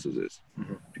OpenCensus is.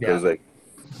 Because I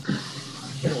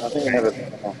think I have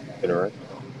it right.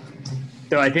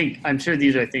 So I'm sure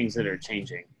these are things that are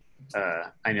changing.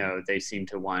 I know they seem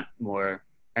to want more.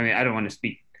 I mean, I don't want to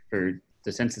speak for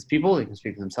the Census people, they can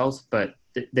speak for themselves, but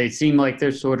they seem like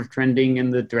they're sort of trending in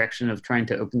the direction of trying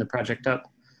to open the project up.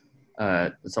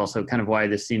 It's also kind of why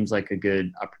this seems like a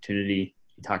good opportunity,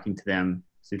 talking to them.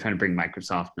 So they're trying to bring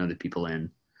Microsoft and other people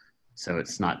in. So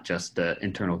it's not just an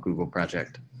internal Google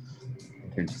project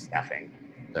in terms of staffing.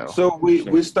 So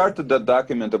we started that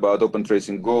document about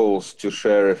OpenTracing goals to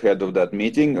share ahead of that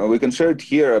meeting. We can share it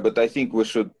here, but I think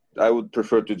I would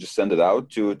prefer to just send it out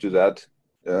to that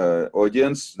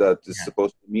audience that is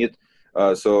supposed to meet.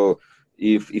 So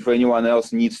if anyone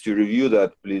else needs to review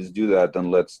that, please do that and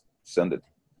let's send it.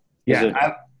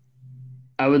 Yeah,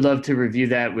 I would love to review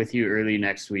that with you early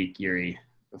next week, Yuri,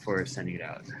 before sending it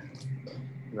out.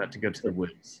 I'm about to go to the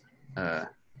woods. I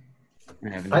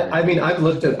mean, I've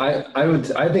looked at.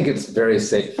 I think it's very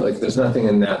safe. Like, there's nothing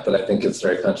in that I think it's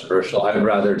very controversial. I would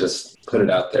rather just put it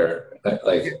out there.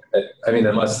 I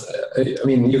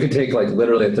mean, you could take like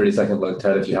literally a 30-second look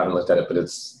at it if you haven't looked at it, but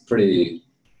it's pretty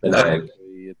benign.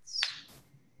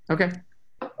 Okay.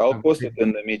 I'll post it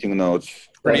in the meeting notes.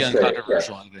 Pretty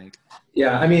uncontroversial, I think.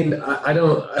 Yeah, I mean, I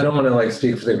don't want to like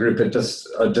speak for the group, but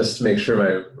just to make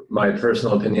sure my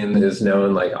personal opinion is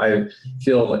known. Like, I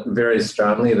feel very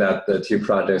strongly that the two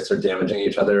projects are damaging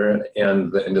each other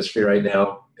and the industry right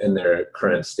now in their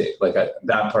current state. Like,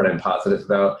 that part I'm positive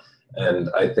about, and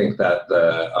I think that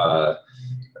the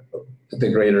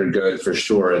greater good for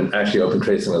sure, and actually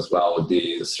OpenTracing as well, would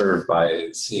be served by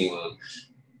seeing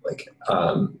like.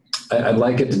 I'd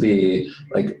like it to be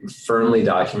like firmly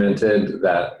documented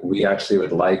that we actually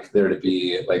would like there to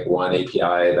be like one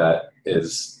API that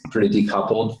is pretty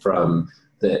decoupled from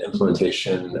the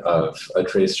implementation of a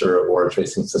tracer or a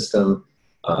tracing system,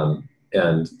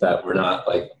 and that we're not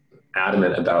like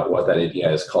adamant about what that API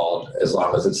is called, as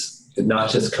long as it's not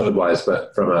just code-wise,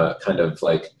 but from a kind of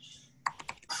like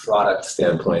product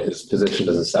standpoint is positioned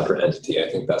as a separate entity. I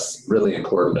think that's really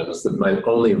important, and my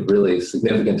only really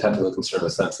significant technical concern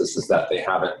with Census is that they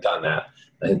haven't done that.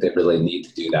 I think they really need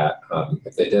to do that.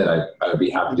 If they did, I would be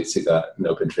happy to see that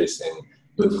OpenTracing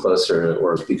move closer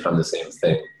or become the same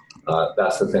thing.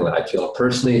 That's the thing that I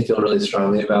personally feel really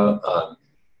strongly about,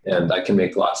 and I can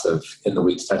make lots of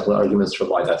in-the-weeds technical arguments for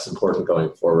why that's important going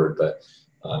forward, but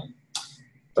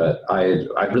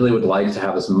I really would like to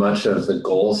have as much of the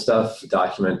goal stuff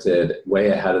documented way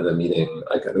ahead of the meeting,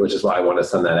 which is why I want to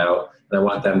send that out. And I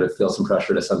want them to feel some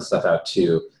pressure to send stuff out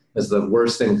too. Because the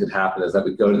worst thing that could happen is that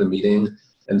we go to the meeting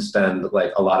and spend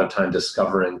like a lot of time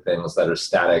discovering things that are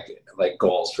static, like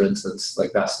goals, for instance.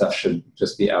 Like, that stuff should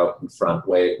just be out in front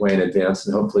way in advance.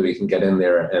 And hopefully we can get in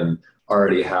there and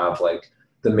already have like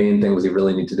the main things we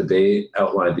really need to debate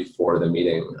outlined before the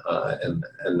meeting. And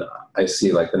I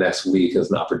see like the next week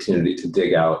as an opportunity to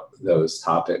dig out those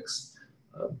topics.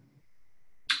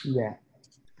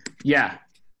 Yeah.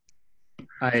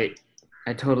 I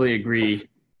totally agree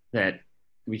that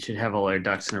we should have all our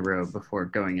ducks in a row before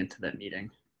going into that meeting.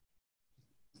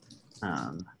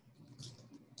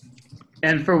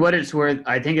 And for what it's worth,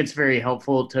 I think it's very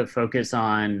helpful to focus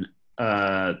on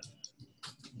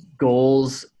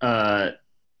goals,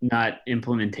 not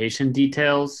implementation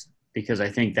details, because I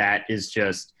think that is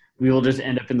just, we will just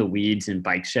end up in the weeds and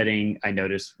bike shedding. I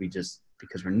noticed because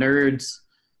we're nerds,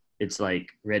 it's like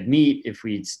red meat. If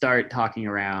we start talking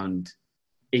around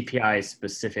API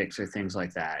specifics or things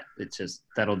like that,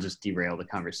 that'll just derail the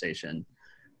conversation.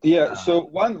 Yeah, so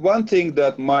one thing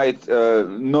that might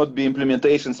not be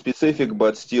implementation specific,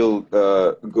 but still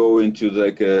go into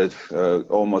like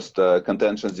almost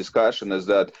contentious discussion is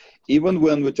that even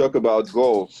when we talk about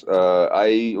goals,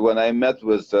 when I met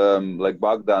with like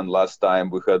Bogdan last time,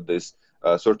 we had this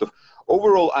sort of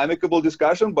overall amicable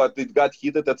discussion, but it got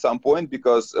heated at some point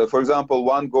because, for example,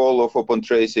 one goal of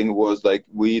OpenTracing was like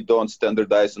we don't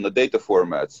standardize on the data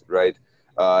formats, right?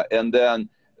 And then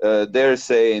they're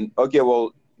saying, okay,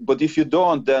 well, but if you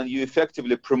don't, then you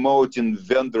effectively promoting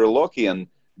vendor lock-in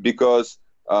because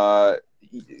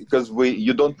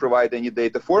you don't provide any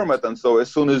data format, and so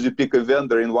as soon as you pick a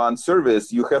vendor in one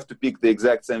service, you have to pick the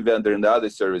exact same vendor in the other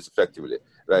service effectively,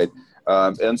 right?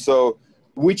 And so,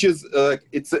 which is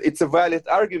it's a valid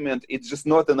argument. It's just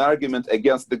not an argument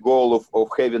against the goal of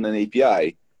having an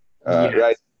API,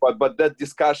 right? But that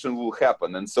discussion will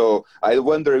happen. And so I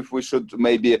wonder if we should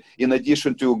maybe, in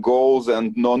addition to goals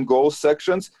and non-goals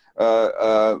sections,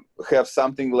 have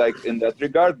something like in that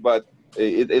regard, but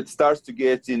it starts to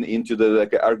get into the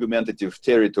like argumentative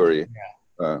territory.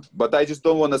 But I just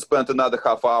don't want to spend another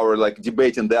half hour like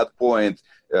debating that point,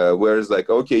 where it's like,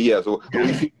 okay, yeah, so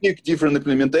if you pick different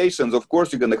implementations, of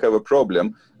course you're going to have a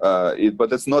problem,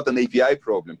 but it's not an API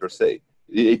problem per se.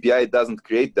 The API doesn't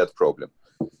create that problem.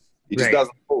 It just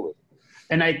doesn't solve it.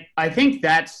 And I think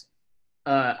that's,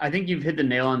 I think you've hit the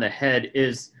nail on the head,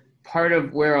 is part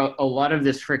of where a lot of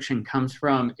this friction comes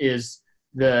from is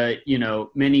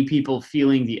many people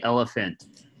feeling the elephant,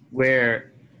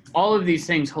 where all of these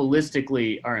things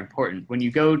holistically are important. When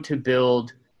you go to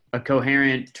build a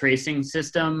coherent tracing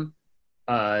system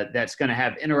that's going to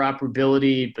have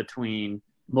interoperability between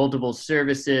multiple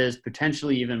services,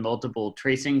 potentially even multiple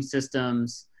tracing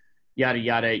systems, yada,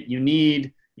 yada, you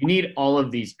need all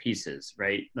of these pieces,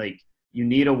 right? Like you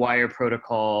need a wire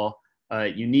protocol,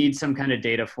 you need some kind of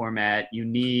data format, you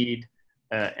need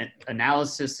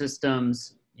analysis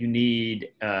systems, you need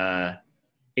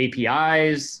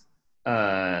APIs,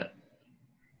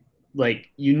 like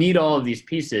you need all of these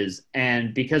pieces.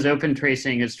 And because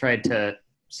OpenTracing has tried to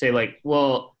say like,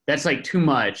 well, that's like too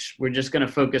much, we're just going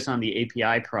to focus on the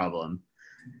API problem,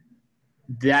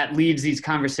 that leads these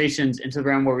conversations into the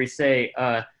realm where we say,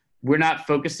 we're not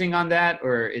focusing on that,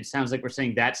 or it sounds like we're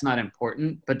saying that's not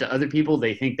important, but to other people,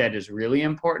 they think that is really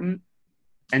important.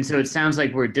 And so it sounds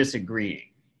like we're disagreeing.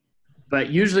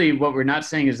 But usually what we're not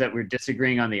saying is that we're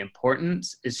disagreeing on the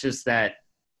importance. It's just that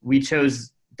we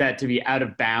chose that to be out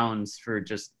of bounds for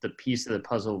just the piece of the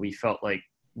puzzle we felt like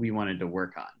we wanted to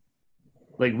work on.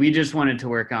 Like we just wanted to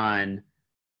work on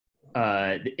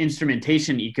the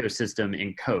instrumentation ecosystem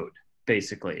in code,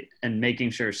 basically, and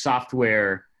making sure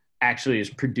software actually is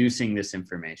producing this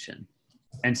information.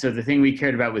 And so the thing we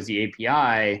cared about was the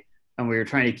API, and we were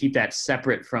trying to keep that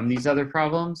separate from these other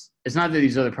problems. It's not that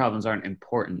these other problems aren't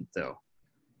important, though.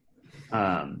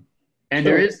 And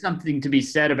there is something to be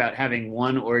said about having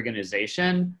one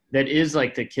organization that is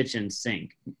like the kitchen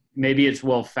sink. Maybe it's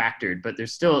well factored, but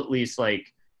there's still at least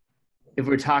like, if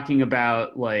we're talking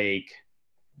about like,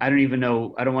 I don't even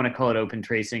know, I don't want to call it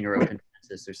OpenTracing or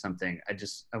OpenTracing or something.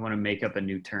 I want to make up a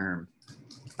new term.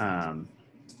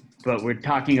 But we're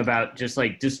talking about just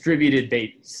like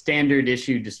standard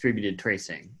issue distributed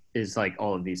tracing is like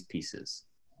all of these pieces.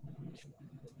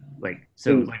 Like,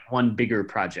 so like one bigger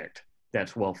project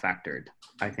that's well factored,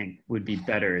 I think would be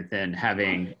better than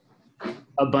having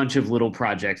a bunch of little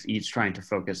projects each trying to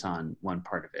focus on one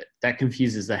part of it. That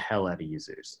confuses the hell out of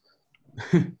users.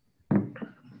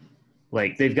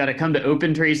 Like they've got to come to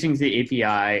OpenTracing, the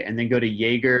API, and then go to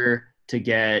Jaeger to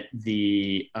get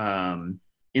the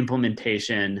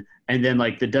implementation, and then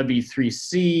like the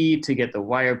W3C to get the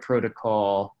wire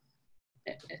protocol,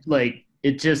 like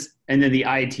it just, and then the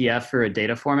IETF for a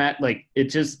data format, like it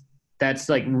just, that's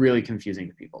like really confusing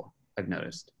to people, I've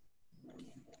noticed.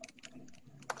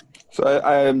 So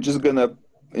I am just gonna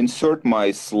insert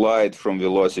my slide from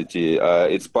Velocity.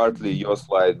 It's partly your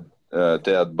slide,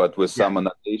 Ted, but with some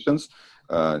annotations.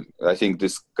 I think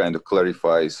this kind of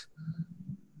clarifies.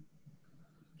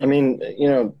 I mean,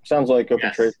 sounds like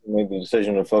OpenTracing made the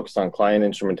decision to focus on client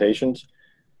instrumentations.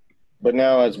 But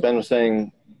now, as Ben was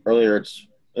saying earlier, it's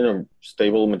in a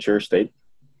stable, mature state.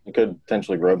 It could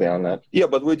potentially grow beyond that. Yeah,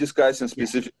 but we're discussing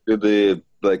specifically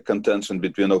the contention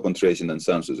between OpenTracing and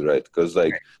Census, right? Because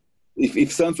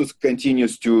if Census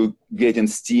continues to get in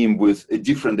steam with a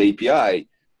different API,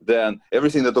 then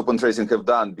everything that OpenTracing have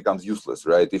done becomes useless,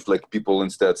 right? If people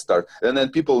instead start, and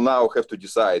then people now have to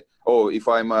decide, if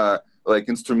I'm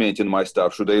instrumenting my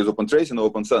stuff, should I use OpenTracing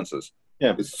or OpenCensus?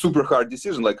 Yeah, it's super hard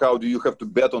decision. How do you have to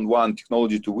bet on one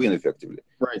technology to win effectively?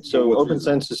 Right. So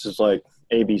OpenCensus is like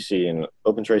A, B, C, and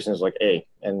OpenTracing is like A.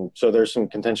 And so there's some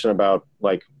contention about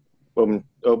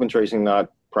OpenTracing not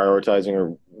prioritizing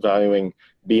or valuing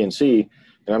B and C.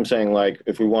 And I'm saying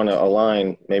if we want to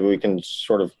align, maybe we can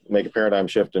sort of make a paradigm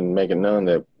shift and make it known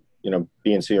that,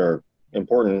 B and C are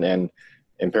important and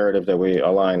imperative that we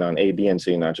align on A, B, and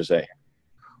C, not just A.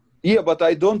 Yeah, but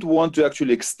I don't want to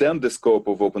actually extend the scope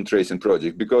of OpenTracing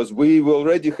project because we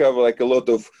already have a lot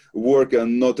of work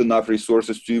and not enough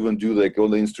resources to even do all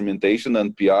the instrumentation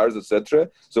and PRs, etc.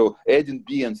 So adding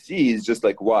B and C is just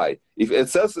why? If it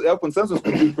says OpenCensus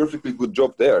could do a perfectly good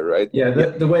job there, right? Yeah,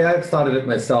 the way I've thought of it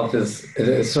myself is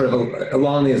sort of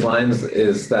along these lines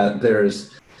is that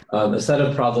there's a set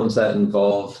of problems that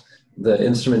involve the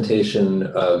instrumentation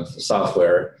of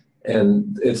software,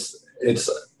 and it's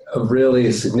a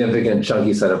really significant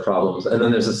chunky set of problems. And then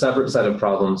there's a separate set of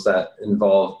problems that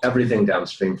involve everything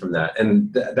downstream from that.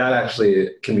 And that actually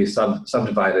can be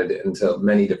subdivided into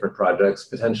many different projects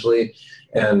potentially.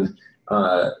 And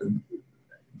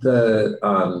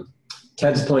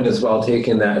Ted's point is well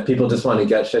taken that if people just want to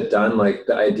get shit done,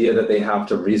 the idea that they have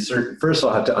to research, first of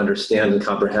all, have to understand and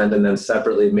comprehend, and then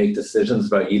separately make decisions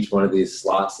about each one of these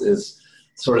slots is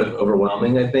sort of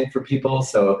overwhelming, I think, for people.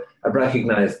 So I've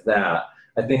recognized that.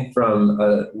 I think from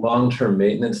a long-term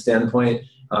maintenance standpoint,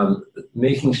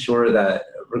 making sure that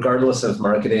regardless of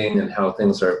marketing and what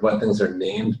things are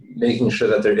named, making sure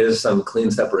that there is some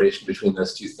clean separation between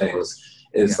those two things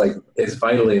is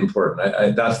vitally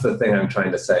important. That's the thing I'm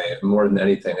trying to say more than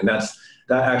anything. And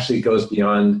that actually goes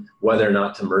beyond whether or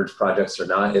not to merge projects or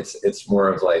not. It's more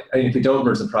of if you don't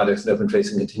merge the projects and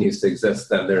OpenTracing continues to exist,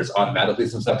 then there's automatically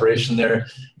some separation there.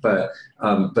 But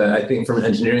I think from an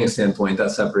engineering standpoint,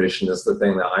 that separation is the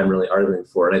thing that I'm really arguing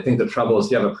for. And I think the trouble is,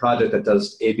 if you have a project that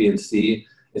does A, B, and C,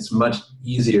 it's much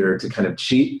easier to kind of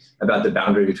cheat about the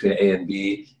boundary between A and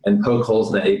B and poke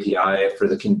holes in the API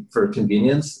for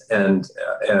convenience and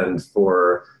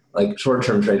for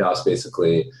short-term trade-offs,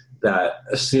 basically, that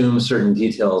assume certain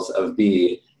details of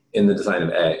B in the design of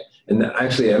A. And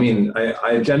actually,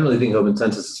 I generally think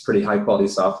OpenCensus is pretty high-quality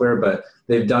software, but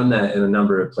they've done that in a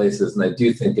number of places, and I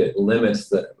do think it limits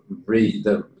the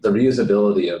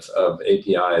reusability of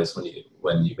APIs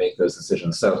when you make those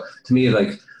decisions. So to me,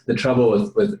 the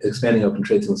trouble with expanding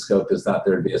OpenTracing scope is that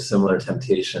there would be a similar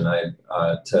temptation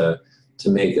to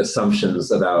make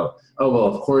assumptions about,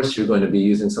 of course you're going to be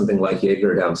using something like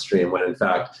Jaeger downstream, when in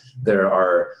fact there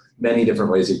are many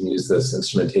different ways you can use this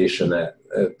instrumentation that,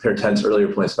 per Ted's earlier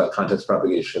points about context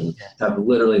propagation, have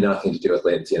literally nothing to do with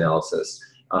latency analysis.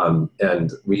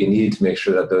 And we need to make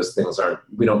sure that those things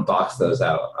we don't box those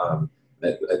out.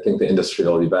 I think the industry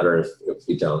will be better if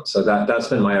we don't. So that's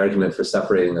been my argument for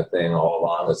separating the thing all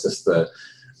along. It's just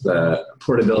the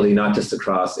portability, not just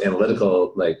across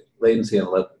analytical, latency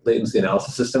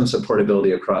analysis systems, but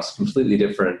portability across completely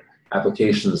different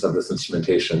applications of this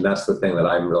instrumentation. That's the thing that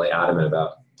I'm really adamant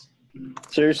about.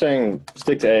 So you're saying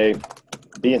stick to A,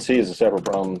 B and C is a separate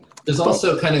problem. There's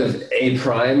also kind of A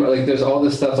prime, there's all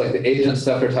this stuff, the agent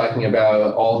stuff we're talking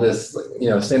about, all this,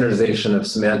 standardization of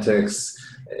semantics.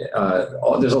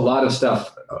 There's a lot of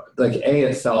stuff, A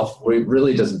itself, we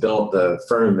really just built the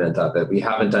firmament of it. We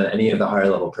haven't done any of the higher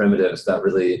level primitives that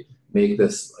really make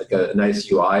this a nice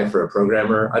UI for a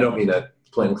programmer. I don't mean a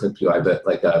point and click UI, but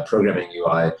a programming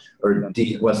UI, or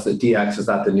what's the DX? Is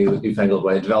that the newfangled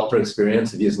way? Developer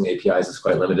experience of using APIs is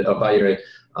quite limited.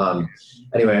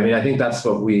 Anyway, I think that's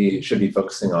what we should be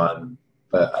focusing on,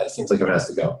 but it seems like everyone has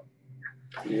to go.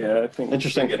 Yeah, I think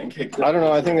interesting. Getting kicked I don't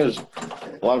know. I think there's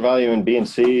a lot of value in B and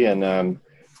C, and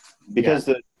because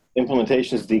the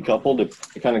implementation is decoupled,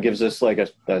 it kind of gives us an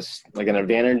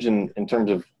advantage in terms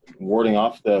of warding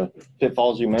off the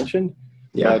pitfalls you mentioned.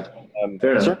 Yeah,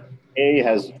 but A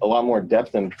has a lot more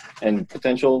depth and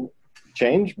potential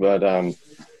change, but I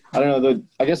don't know.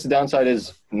 I guess the downside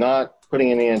is not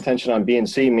putting any attention on B and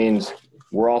C means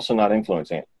we're also not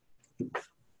influencing it.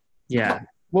 Yeah.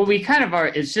 Well, we kind of are.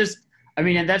 It's just, I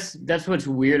mean, and that's what's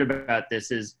weird about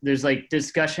this is there's like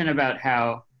discussion about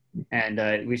how,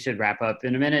 and we should wrap up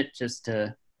in a minute just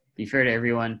to be fair to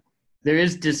everyone. There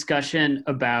is discussion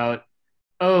about,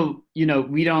 oh, you know,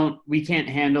 we can't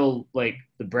handle like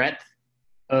the breadth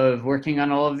of working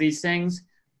on all of these things.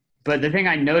 But the thing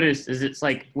I noticed is it's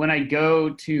like when I go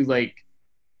to like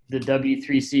the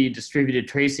W3C distributed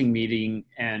tracing meeting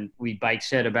and we bike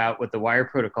shed about what the wire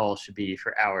protocol should be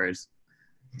for hours,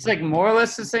 it's like more or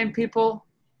less the same people,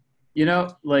 you know,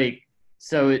 like,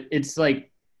 so it's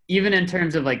like, even in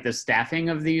terms of like the staffing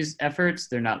of these efforts,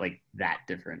 they're not like that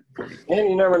different. And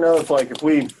you never know if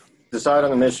we decide on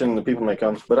the mission, the people may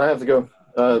come, but I have to go.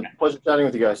 Pleasure chatting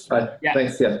with you guys. Yeah.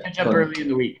 Thanks. Yeah. Catch up early in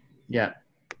the week. Yeah.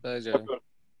 Bye, Joe.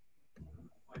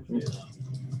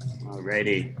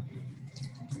 Alrighty.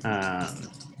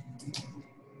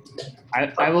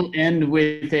 I will end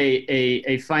with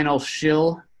a final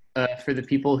shill for the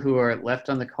people who are left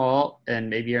on the call and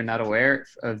maybe are not aware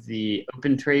of the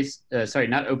sorry,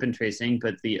 not OpenTracing,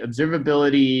 but the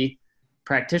Observability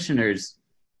Practitioners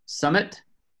Summit.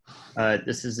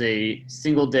 This is a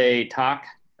single-day talk.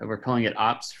 We're calling it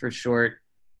OPS for short.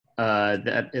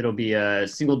 That it'll be a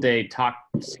single-day talk,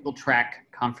 single-track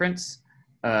conference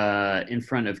in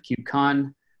front of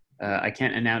KubeCon. I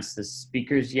can't announce the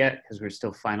speakers yet because we're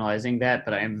still finalizing that,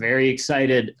 but I am very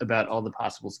excited about all the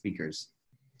possible speakers.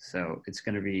 So it's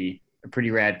going to be a pretty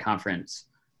rad conference.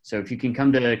 So if you can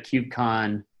come to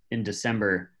KubeCon in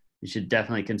December, you should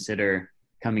definitely consider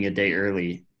coming a day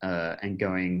early and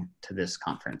going to this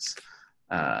conference.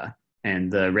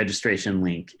 And the registration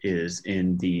link is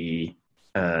in the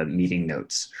meeting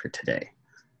notes for today.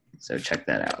 So check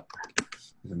that out.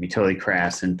 It'll be totally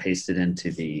crass and paste it into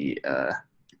the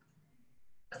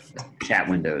chat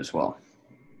window as well.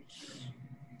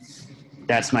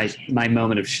 That's my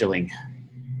moment of shilling.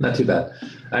 Not too bad.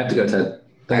 I have to go, Ted.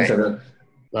 Thanks, right. everyone.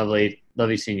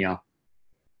 Lovely seeing y'all.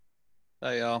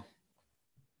 Bye, y'all.